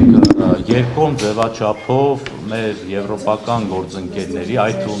 Մենք երկկողմ ձևաչափով մեր եվրոպական գործընկերների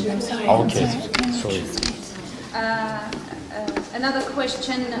այդ Another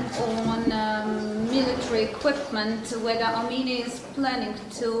question on military equipment, whether Armenia is planning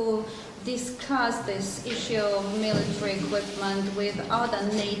to discuss this issue of military equipment with other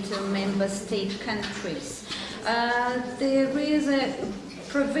NATO member state countries. There is a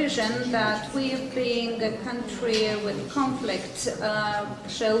provision that we being a country with conflict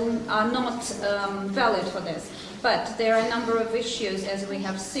are not valid for this. But there are a number of issues, as we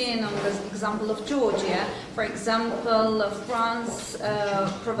have seen on the example of Georgia. For example, France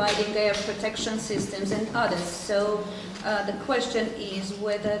providing air protection systems and others. So the question is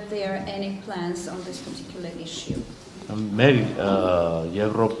whether there are any plans on this particular issue. Մեր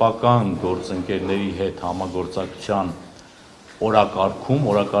եվրոպական գործընկերների հետ համագործակցության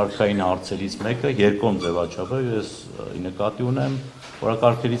օրակարգային հարցերից մեկը երկկողմ ձևաչափը ես նկատի ունեմ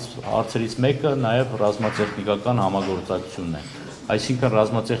հարցերից մեկը նաև ռազմատեխնիկական համագործակցությունն է։ Այսինքն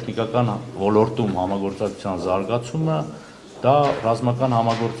ռազմատեխնիկական ոլորտում համագործակցության զարգացումը դա ռազմական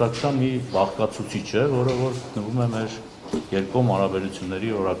համագործակցության մի բաղկացուցիչ է, որը որ գտնվում է մեր երկկողմ հարաբերությունների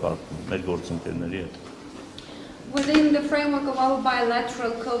օրակարգում, մեր գործընկերների հետ։ Within the framework of our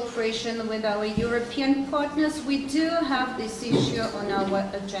bilateral cooperation with our European partners, we do have this issue on our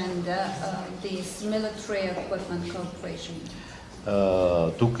agenda, this military equipment cooperation.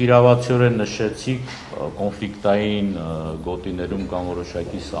 Դուք իրավացիորեն նշեցիք կոնֆլիկտային գոտիներում կամ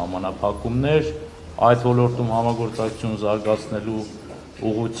որոշակի սահմանափակումներ, այդ ոլորտում համագործակցություն զարգացնելու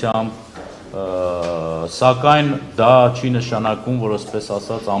ուղղությամբ, սակայն դա չի նշանակում, որ այսպես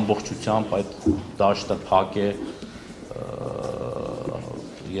ասած ամբողջությամբ այդ դաշտը փակ է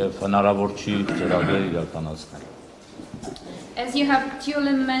եւ հնարավոր չի ծրագրեր իրականացնել։ As you have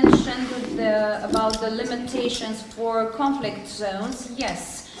duly mentioned about the limitations for conflict zones,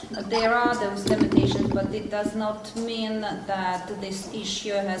 yes, there are those limitations, but it does not mean that this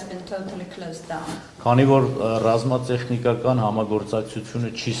issue has been totally closed down. Քանի որ ռազմատեխնիկական համագործակցությունը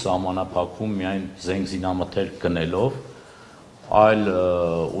չի սահմանափակվում միայն զենգզինամթերք գնելով, այլ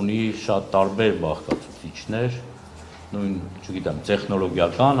ունի շատ տարբեր բաղկացուցիչներ, նույն, չգիտեմ,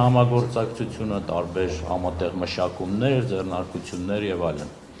 տեխնոլոգիական համագործակցությունը, տարբեր համատեղ մշակումներ, ձեռնարկություններ եւ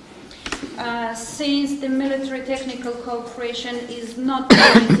այլն։ Since the military technical cooperation is not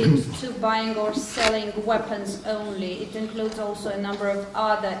limited to buying or selling weapons only, it includes also a number of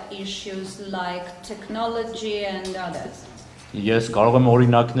other issues like technology and others. Ես կարող եմ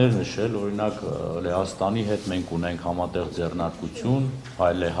օրինակներ նշել, օրինակ Լեհաստանի հետ մենք ունենք համատեղ ձեռնարկություն,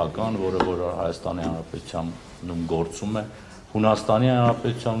 հայ-լեհական, որը որ Հայաստանի Հանրապետությունում գործում է, Հունաստանի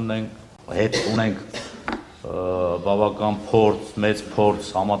Հանրապետությունում հետ ունենք բավական մեծ փորձ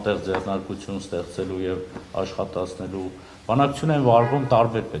համատեղ ձեռնարկություն ստեղծելու եւ աշխատացնելու բանակցություն են վարվում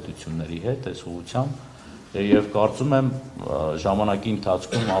տարբեր պետությունների հետ այս ուղղությամբ եւ կարծում եմ ժամանակի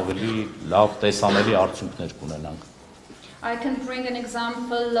ընթացքում ավելի լավ տեսանելի արդյունքներ կունենանք։ I can bring an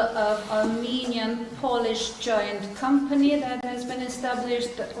example of Armenian-Polish joint company that has been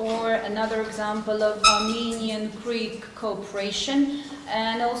established, or another example of Armenian-Greek cooperation,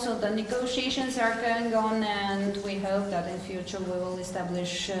 and also the negotiations are going on, and we hope that in future we will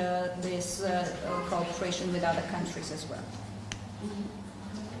establish this cooperation with other countries as well.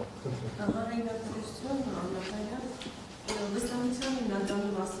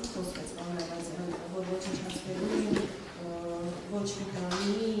 Ոչ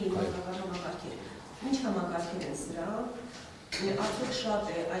Լիբանանի մանկական համակարգեր։ Ինչ համակարգեր են սրա։ Արդյոք շատ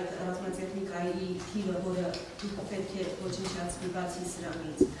է այդ ռազմատեխնիկայի թիվը, որը պետք է ոչնչացվի բացի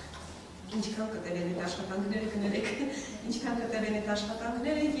սրանից։ Ինչքան կտել են այդ աշխատանքները, կներեք, ինչքան կտել են այդ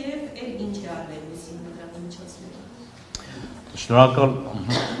աշխատանքները եւ այլ ինչ է արվել Լույսի հիմնադրամի միջոցներով։ Շնորհակալ։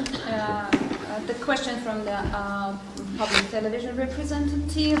 The question from the public television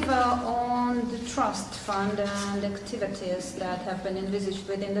representative on the trust fund and activities that have been envisaged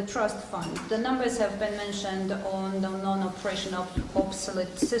within the trust fund. The numbers have been mentioned on the non-operational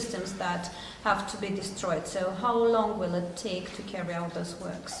obsolete systems that have to be destroyed. So how long will it take to carry out those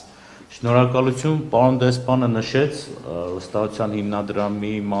works? Շնորհակալություն, պարոն դեսպանը նշեց վստահության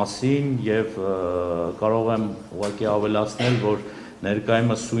հիմնադրամի մասին եւ կարող եմ ուղղակի ավելացնել, որ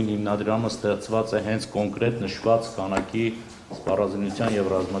ներկայումս սույն հիմնադրամը ստեղծված է հենց կոնկրետ նշված քանակի սպառազինության եւ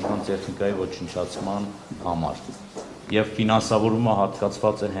ռազմական տեխնիկայի ոչնչացման համար եւ ֆինանսավորումը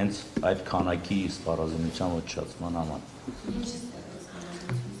հատկացված է հենց այդ քանակի սպառազինության ոչնչացման համար։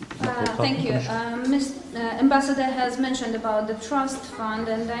 Thank you. Ambassador has mentioned about the trust fund,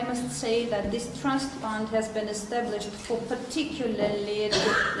 and I must say that this trust fund has been established for particularly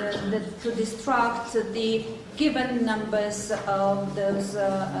to distract the given numbers of those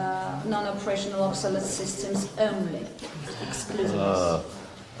non-operational obsolete systems only, exclusively.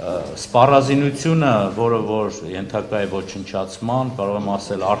 Սպառազինությունը, որը որ ենթակա է ոչնչացման, կարող եմ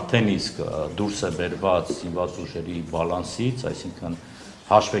ասել արդեն իսկ դուրս է բերված զինված ուժերի բալանսից, այսինքն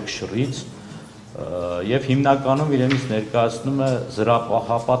հաշվեկշռից եւ հիմնականում իրենից ներկայացնում է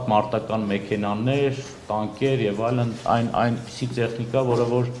զրահապատ մարտական մեքենաներ, տանկեր եւ այլն այնպիսի տեխնիկա, որը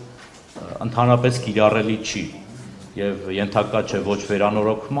որ ընդհանրապես կիրառելի չի եւ ենթակա չէ ոչ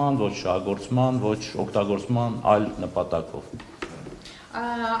վերանորոգման, ոչ շահագործման, ոչ օգտագործման այլ նպատակով։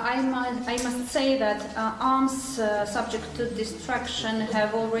 I must say that arms subject to destruction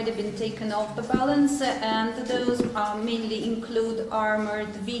have already been taken off the balance, and those mainly include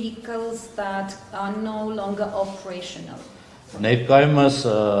armored vehicles that are no longer operational. Ներկայումս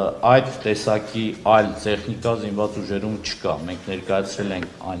այդ տեսակի այլ տեխնիկա զինված ուժերում չկա։ Մենք ներկայացրել ենք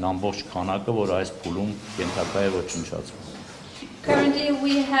այն ամբողջ քանակը, որ այս փուլում ենթակա է ոչնչացման։ Currently,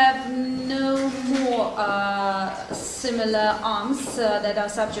 we have no more similar arms that are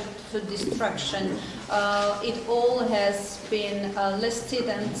subject to destruction. It all has been listed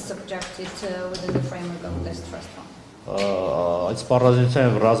and subjected within the framework of this trust fund. Այդ սպառազինության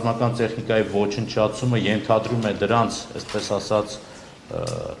եւ ռազմական տեխնիկայի ոչնչացումը ենթադրում է դրանց, այսպես ասած,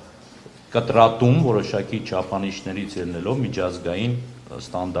 կտրատում որոշակի չափանիշներից ելնելով միջազգային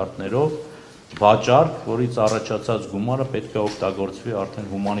ստանդարտներով վաճառք, որից առաջացած գումարը պետք է օգտագործվի արդեն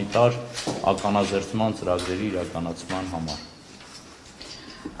հումանիտար ականազերծման ծրագրերի իրականացման համար։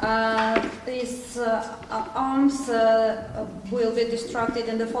 These arms will be destructed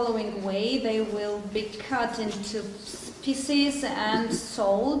in the following way. They will be cut into pieces and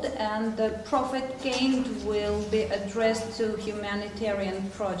sold, and the profit gained will be addressed to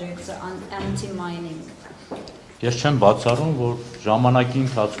humanitarian projects on anti-mining. Ես չեմ բացառում, որ ժամանակի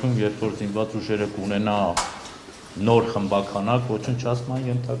ընթացքում, երբ որ զինված ուժերը կունենա նոր խմբականակ ոչնչացման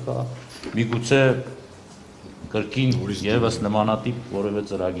ենթակա, միգուցե կրկին եւս նմանատիպ որևէ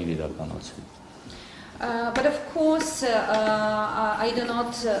ծրագիր իրականացվի։ But of course, I do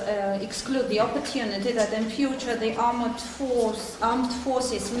not exclude the opportunity that in future the armed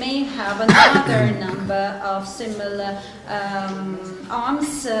forces may have another number of similar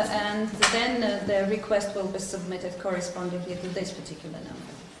arms, and then the request will be submitted correspondingly to this particular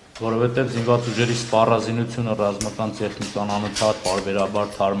number. Որովհետև զինված ուժերի սպառազինությունը ռազմական տեխնիկան անընդհատ պարբերաբար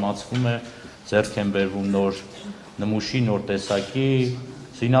թարմացվում է, ձեռք են բերվում նոր նմուշի, նոր տեսակի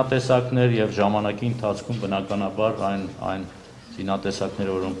զինատեսակներ եւ ժամանակի ընթացքում բնականաբար այն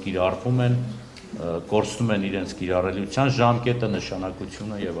զինատեսակները, որոնք կիրառվում են, կորցնում են իրենց կիրառելիության ժամկետը,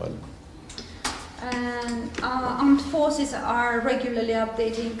 նշանակությունը եւ այլն։ Armed forces are regularly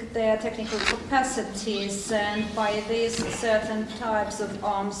updating their technical capacities, and by this certain types of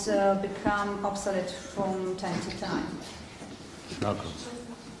arms become obsolete from time to time.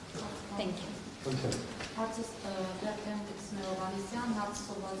 Thank you. Մաթիաս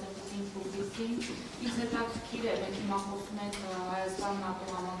Քիսլերին, ինձ հետաքրքիր է, մենք հիմա խոսում ենք Հայաստանում ՆԱՏՕ-ի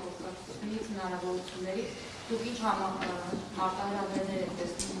համագործակցությունից, հնարավորությունների, դուք ինչ մարտահրավերներ եք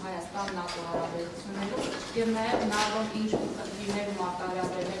տեսնում Հայաստան ՆԱՏՕ հարաբերություններում եւ նաեւ հնարավոր ինչ խնդիրներ ու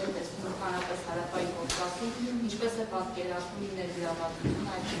մարտահրավերներ եք տեսնում քանապես Հարավային Կովկասում, ինչպես է պատկերացնում ներգրավվածությունը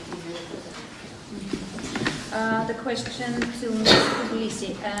այդ խնդիրների։ The question to Ms.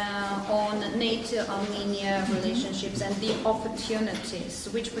 Puglisi on NATO-Armenia relationships and the opportunities.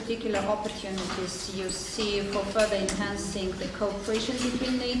 Which particular opportunities you see for further enhancing the cooperation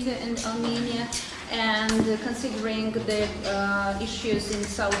between NATO and Armenia, and considering the issues in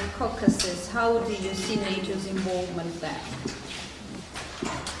South Caucasus, how do you see NATO's involvement there?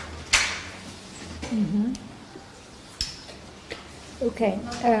 Mm-hmm. Okay.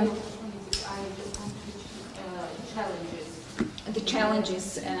 The challenges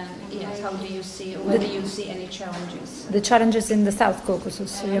and yes, how do you see, whether you see any challenges? The challenges in the South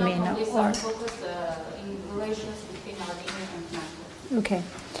Caucasus, you mean? Not only Or? South Caucasus, in relations between Armenia and NATO. Okay.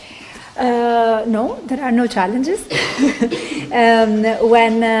 No, there are no challenges.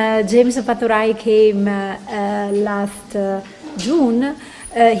 When James Paturai came last June,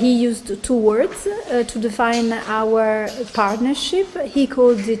 he used two words to define our partnership. He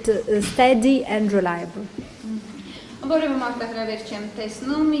called it steady and reliable. Որևէ մարտահրավեր չեմ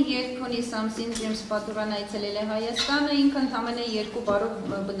տեսնում, երբ հունիս ամսին Ջեյմս Պատուրան այցելել է Հայաստանը, ինքը ընդամենը երկու բառով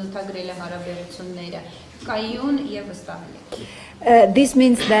բնութագրել է հարաբերությունները՝ կայուն եւ վստահելի. This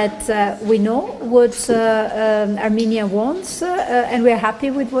means that we know what Armenia wants and we are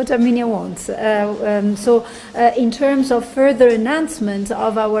happy with what Armenia wants. So in terms of further enhancement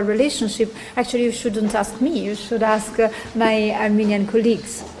of our relationship, actually you shouldn't ask me, you should ask my Armenian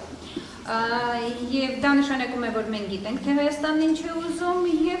colleagues. Եվ դա նշանակում է, որ մենք գիտենք, թե Հայաստանն ինչ է ուզում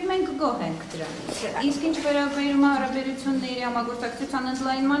եւ մենք գոհ ենք դրանից։ Իսկ ինչ վերաբերում է հարաբերությունների համագործակցության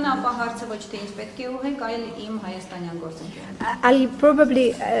ընդլայնմանը, ապա հարցը ոչ թե ինձ պետք է ուղղեք, այլ իմ հայաստանյան գործընկերներին։ I'll probably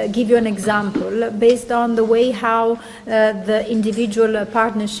give you an example based on the way how the individual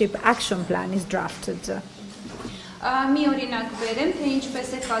partnership action plan is drafted. Մի օրինակ բերեմ, թե ինչպես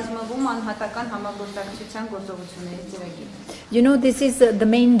է կազմվում անհատական համագործակցության գործողությունների ծրագիրը։ You know, this is the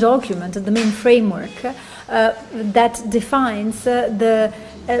main document, the main framework that defines the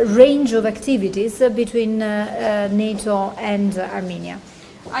range of activities between NATO and Armenia.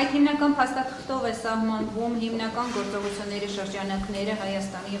 Այդ հիմնական փաստաթղթով է սահմանվում հիմնական գործողությունների շրջանակները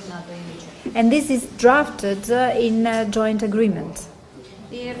Հայաստանի եւ ՆԱՏՕ-ի միջեւ։ And this is drafted in joint agreement.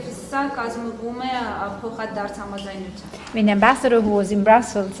 Եվ սա կազմվում է փոխադարձ համաձայնությամբ։ I mean, ambassador who was in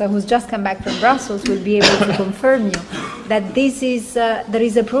Brussels, who's just come back from Brussels, will be able to confirm you that this is there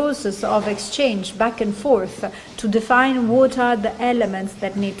is a process of exchange back and forth to define what are the elements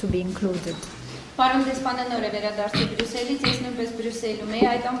that need to be included. Պարոն դեսպանը նոր է վերադարձել Բրյուսելից, ես նույնպես Բրյուսելում եի,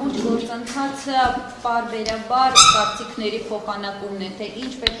 այդ ամբողջ գործընթացը պարբերաբար կարծիքների փոխանակումն է, թե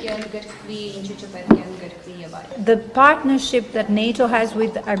ինչ պետք է ընդգրկվի, ինչը չպետք է ընդգրկվի եւ այլն։ The partnership that NATO has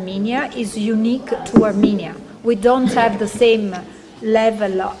with Armenia is unique to Armenia. We don't have the same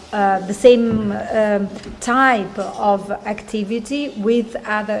level, the same type of activity with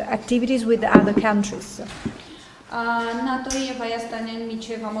other countries. ՆԱՏՕ-ի եւ Հայաստանյան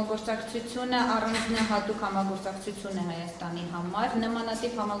միջև համագործակցությունը առանձնահատուկ համագործակցություն է Հայաստանի համար,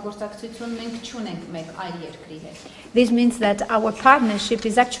 նմանատիպ համագործակցություն մենք չունենք մեկ այլ երկրի հետ։ This means that our partnership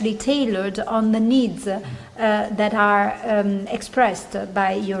is actually tailored on the needs that are expressed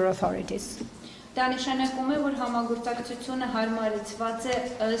by your authorities. Դա նշանակում է, որ համագործակցությունը հարմարեցված է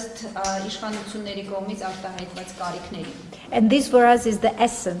ըստ իշխանությունների կողմից արտահայտված կարիքների։ And this for us is the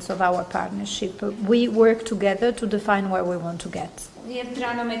essence of our partnership. We work together to define where we want to get. Եվ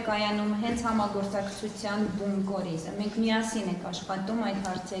դրանում է կայանում հենց համագործակցության բուն կորիզը։ Մենք միասին ենք աշխատում այդ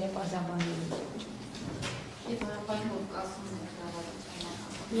հարցերը պարզաբանելու։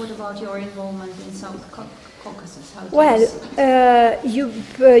 What about your involvement in South Caucasus? Well,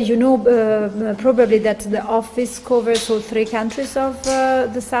 you know probably that the office covers all three countries of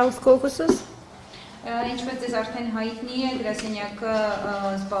the South Caucasus. Ինչպես ձեզ արդեն հայտնի է, գրասենյակը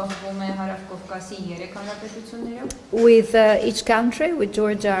զբաղվում է Հարավ-Կովկասի 3 հանրապետություններով։ With each country, with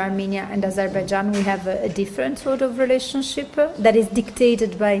Georgia, Armenia and Azerbaijan, we have a different sort of relationship that is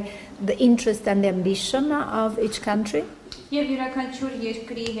dictated by the interest and the ambition of each country. Եվ յուրաքանչյուր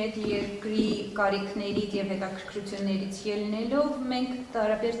երկրի հետ երկրի կարիքներից եւ հետաքրքրություններից ելնելով մենք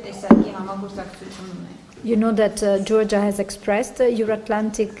տարբեր տեսակի համագործակցություն ունենք։ You know that Georgia has expressed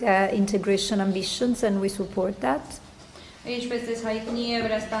Euro-Atlantic integration ambitions and we support that. Ինչպես ձեզ հայտնի է,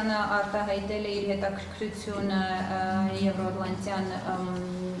 Վրաստանը արտահայտել է իր հետաքրքրությունը Եվրոատլանտյան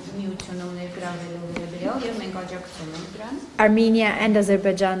միությունում ներգրավելու վերաբերյալ եւ մենք աջակցում ենք դրան։ Armenia and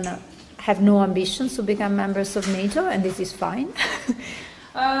Azerbaijan have no ambitions to become members of NATO and this is fine.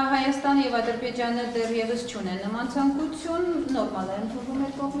 Հայաստանը եւ Ադրբեջանը դեռևս չունեն նման ցանկություն, նորմալ է ընդունվում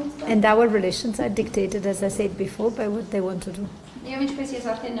մեր կողմից։ And our relations are dictated, as I said before, by what they want to do. Եվ ինչպես ես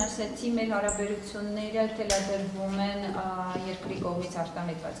արդեն ասացի, մեր հարաբերությունները թելադրվում են երկրի կողմից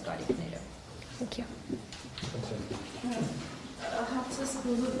արտահայտված կարիքներով։ Thank you. Հարցս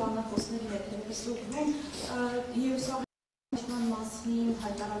բոլոր բանախոսների հետ էս ուղղվում եւ սա Ման մասին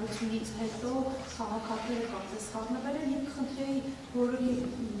հայտարարությունից հետո քաղաքացիները կարծես խառնվել են եւ խնդրեի բոլորի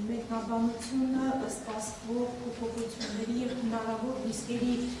մեկնաբանությունը սպասվող փոփոխությունների եւ հնարավոր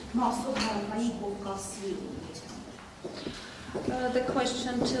ռիսկերի մասով Հարավային Կովկասի ուղղությամբ։ The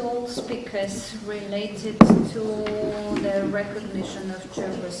question to all speakers related to the recognition of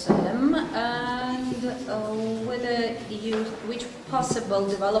Jerusalem and which possible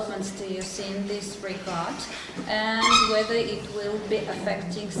developments do you see in this regard and whether it will be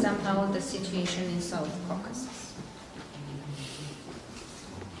affecting somehow the situation in South Caucasus.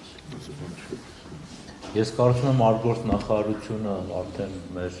 Ես կարծում եմ արգորդ նախարարությունը արդեն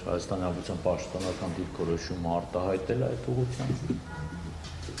մեր Հայաստանի Հանրապետության պաշտպանական դիրքորոշումը արտահայտել այդ ուղղությամբ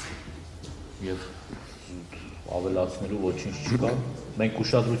եւ ավելացնելու ոչինչ չկա։ Մենք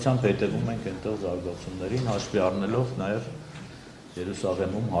ուշադրությամբ հետևում ենք այնտեղ զարգացումներին, հաշվի առնելով նաեւ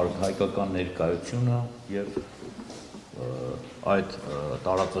Երուսաղեմում հայկական ներկայությունը եւ այդ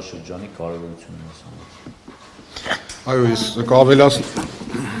տարածաշրջանի կարևորությունն է։ Այո, ես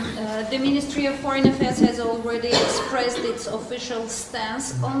կավելացնեմ The Ministry of Foreign Affairs has already expressed its official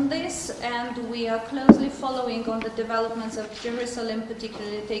stance on this, and we are closely following on the developments of Jerusalem,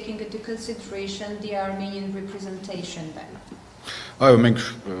 particularly taking into consideration the Armenian representation there. Այո, մենք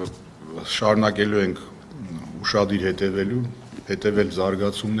շարունակելու ենք ուշադիր հետևել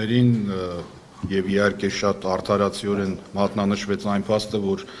զարգացումներին եւ իհարկե շատ արդարացիորեն մատնանշվեց այն փաստը,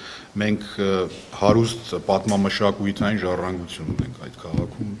 որ մենք հարուստ պատմամշակութային ժառանգություն ունենք այդ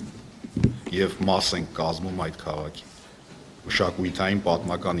քաղաքում եւ մաս ենք կազմում այդ քաղաքի մշակութային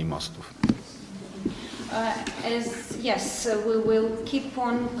պատմական իմաստով. Yes, we will keep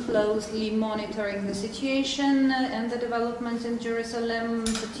on closely monitoring the situation and the developments in Jerusalem,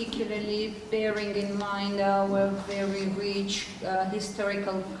 particularly bearing in mind our very rich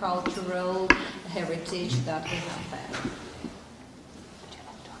historical, cultural heritage that we have there.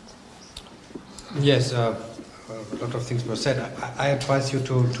 Yes, a lot of things were said. I advise you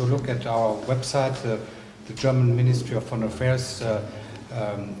to look at our website. The German Ministry of Foreign Affairs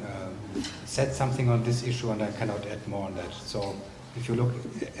said something on this issue, and I cannot add more on that. So if you look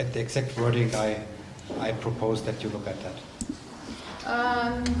at the exact wording, I propose that you look at that.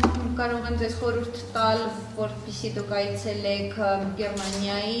 Կարող եմ ձեզ խորհուրդ տալ, որպեսզի դուք այցելեք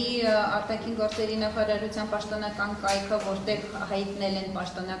Գերմանիայի արտաքին գործերի նախարարության պաշտպանական կայքը, որտեղ հայտնել են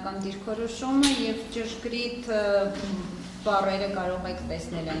պաշտպանական դիրքորոշումը եւ ճշգրիտ բառերը կարող եք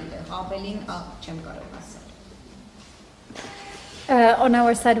տեսնել այնտեղ, ավելին չեմ կարող ասել. On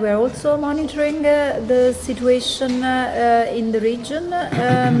our side, we are also monitoring the situation in the region,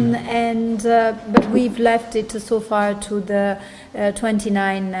 but we've left it so far to the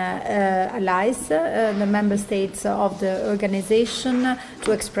 29 allies, the member states of the organization,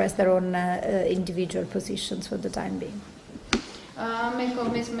 to express their own individual positions for the time being. Մեր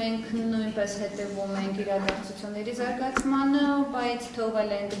կողմից մենք նույնպես հետևում ենք իրադարձությունների զարգացմանը, բայց թողել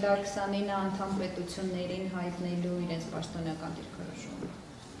ենք դա 29 անդամ պետություններին հայտնելու իրենց պաշտոնական դիրքորոշումը։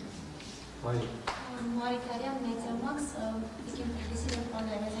 Մարիկարյան Մեծամաքս, Վիկին Պուգլիսին և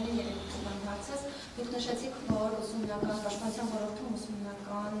Արմեն Եդիգարյանի երեկույթում հարցրեց, դուք նշեցիք, որ ուսումնական պաշտպանության ոլորտում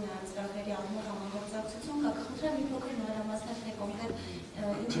ուսումնական ծրագրերի առումով համագործակցություն կա, կխնդրեմ մի փոքր մանրամասներ, թե կոնկրետ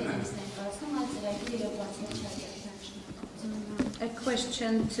ինչ է ներկայացնում այդ ծրագիրը եւ բացի A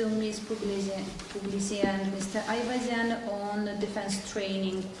question to Ms. Puglisi and Mr. Այվազյան on the defense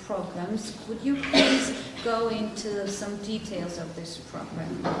training programs. Would you please go into some details of this program?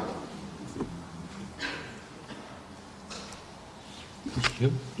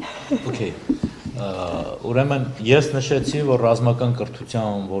 Okay. Ուրեմն ես նշեցի, որ ռազմական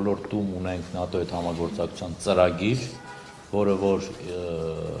կրթության ոլորտում ունենք ՆԱՏՕ-ի հետ համագործակցության ծրագիր, որը որ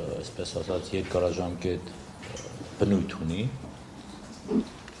այսպես ասած երկարաժամկետ բնույթ ունի։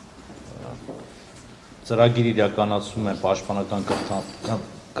 Ծրագիր իրականացում է պաշտպանական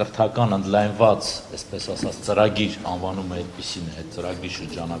կրթական ընդլայնված, այսպես ասած, ծրագիր անվանումը այդպիսին է, ծրագրի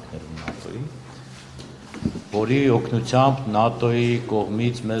շրջանակներում ՆԱՏՕ-ի, որի օգնությամբ ՆԱՏՕ-ի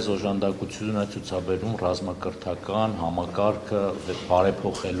կողմից մեզ օժանդակություն է ցուցաբերում ռազմակրթական համակարգը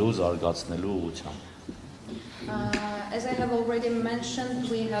բարեփոխելու, զարգացնելու ուղղությամբ։ As I have already mentioned,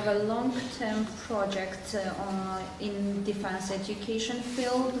 we have a long-term project in defense education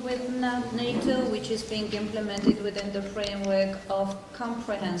field with NATO, which is being implemented within the framework of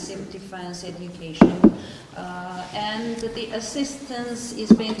comprehensive defense education. And the assistance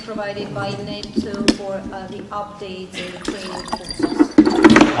is being provided by NATO for the updated training courses.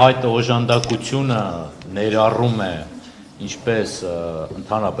 Այդ օժանդակությունը ներառում է ինչպես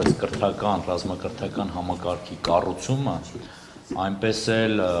ընդհանրապես կրթական, ռազմակրթական համակարգի կառուցումը, այնպես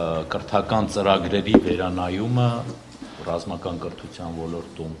էլ կրթական ծրագրերի վերանայումը ռազմական կրթության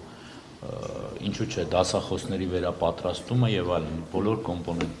ոլորտում, ինչու՞ չէ, դասախոսների վերապատրաստումը եւ այլն, բոլոր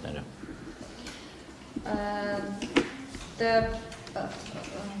կոմպոնենտները։ The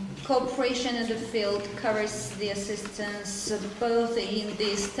cooperation in the field covers the assistance both in the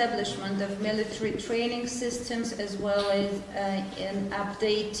establishment of military training systems as well as in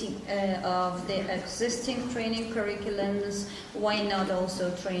updating of the existing training curriculums. Why not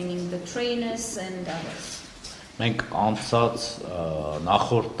also training the trainers and others? Մենք անցած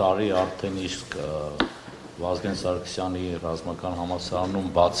նախորդ տարի արդեն իսկ Վազգեն Սարգսյանի ռազմական համալսարանում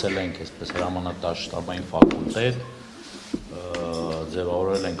բացել ենք այսպես հրամանատար շտաբային ֆակուլտետ,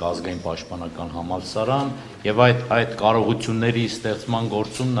 ձևավորել ենք ազգային պաշտպանական համալսարան եւ այդ կարողությունների ստեղծման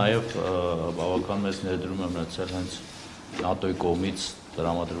գործում նաեւ բավական մեծ ներդրում է ունեցել հենց ՆԱՏՕ-ի կողմից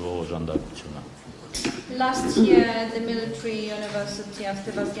տրամադրվող օժանդակությունը։ Last year at the Military University of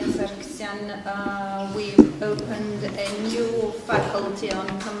Vazgen Sargsyan, we opened a new faculty on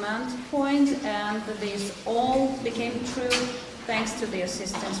command point, and this all became true thanks to the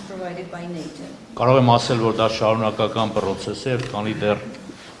assistance provided by NATO. Կարող եմ ասել, որ դա շարունակական process է, քանի դեռ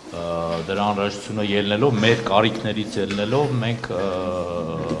դրա անհրաժեշտությունը ելնելով, մեր կարիքներից ելնելով, մենք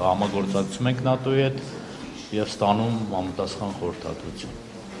համագործակցում ենք ՆԱՏՕ-ի հետ եւ ստանում համապատասխան խորհրդատվություն։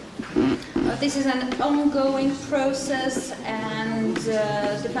 This is an ongoing process, and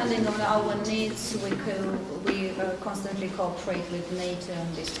depending on our needs, we constantly cooperate with NATO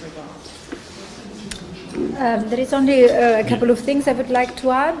in this regard. There is only a couple of things I would like to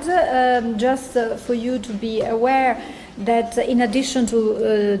add, just for you to be aware that in addition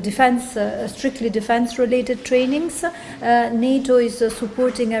to strictly defense-related trainings, NATO is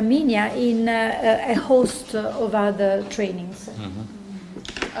supporting Armenia in a host of other trainings.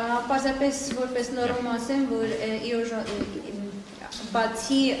 Պարզապես որպես նորում ասեմ, որ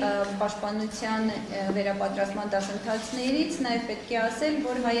բացի պաշտպանության վերապատրաստման դասընթացներից նաև պետք է ասել,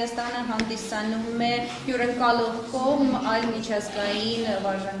 որ Հայաստանը հանդիսանում է հյուրընկալող կողմ այլ միջազգային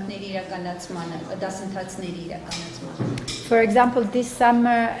վարժանքների իրականացմանը, դասընթացների իրականացմանը։ For example, this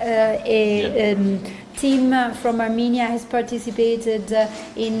summer a team from Armenia has participated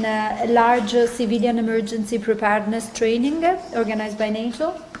in a large civilian emergency preparedness training organized by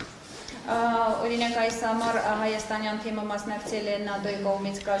NATO. Օրինակ այս համար հայաստանյան թիմը մասնակցել է ՆԱՏՕ-ի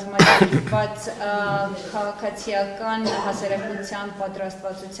կողմից կազմակերպված քաղաքացիական հասարակության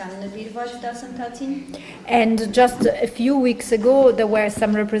պատրաստվածության նվիրված դասընթացին. And just a few weeks ago there were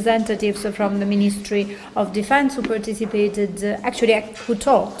some representatives from the Ministry of Defense who participated, who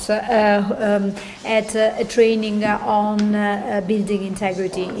taught at a training on building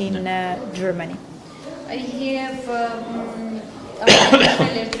integrity in Germany.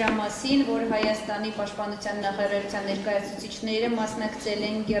 Այլ դրա մասին, որ Հայաստանի պաշտպանության նախարարության ներկայացուցիչները մասնակցել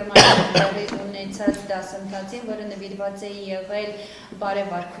են Գերմանիայի ունեցած դասընթացին, որը նվիրված է եղել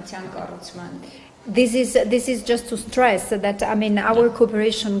բարեվարկության կառուցման։ This is just to stress that our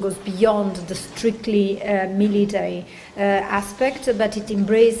cooperation goes beyond the strictly military aspect, but it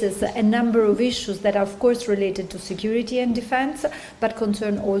embraces a number of issues that are of course related to security and defense, but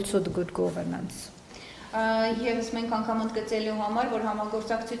concern also the good governance. Եվս մենք անգամ ընդգծելու համար, որ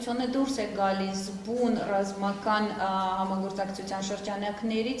համագործակցությունը դուրս է գալիս բուն ռազմական համագործակցության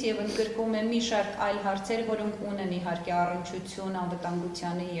շրջանակներից եւ ընդգրկում է մի շարք այլ հարցեր, որոնք ունեն իհարկե առնչություն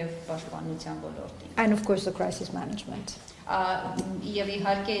անվտանգությանը եւ պաշտպանության ոլորտին։ And of course the crisis management. Եվ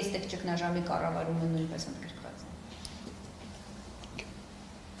իհարկե այստեղ ճգնաժամի կառավարումը նույնպես ընդգրկված է։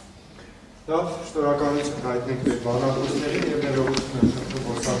 Լավ, շնորհակալություն հայտնենք մեր բանախոսներին եւ ներողություն եմ խնդրում,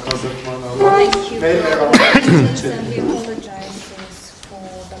 որ սարքազրկման համար մեր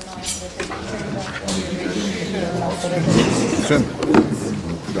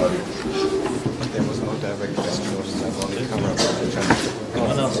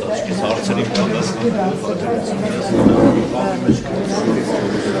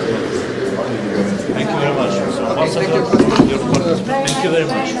Thank you very much. Thank you very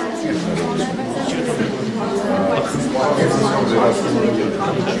much.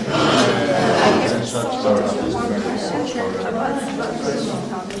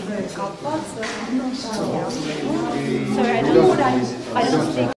 Sorry, I don't think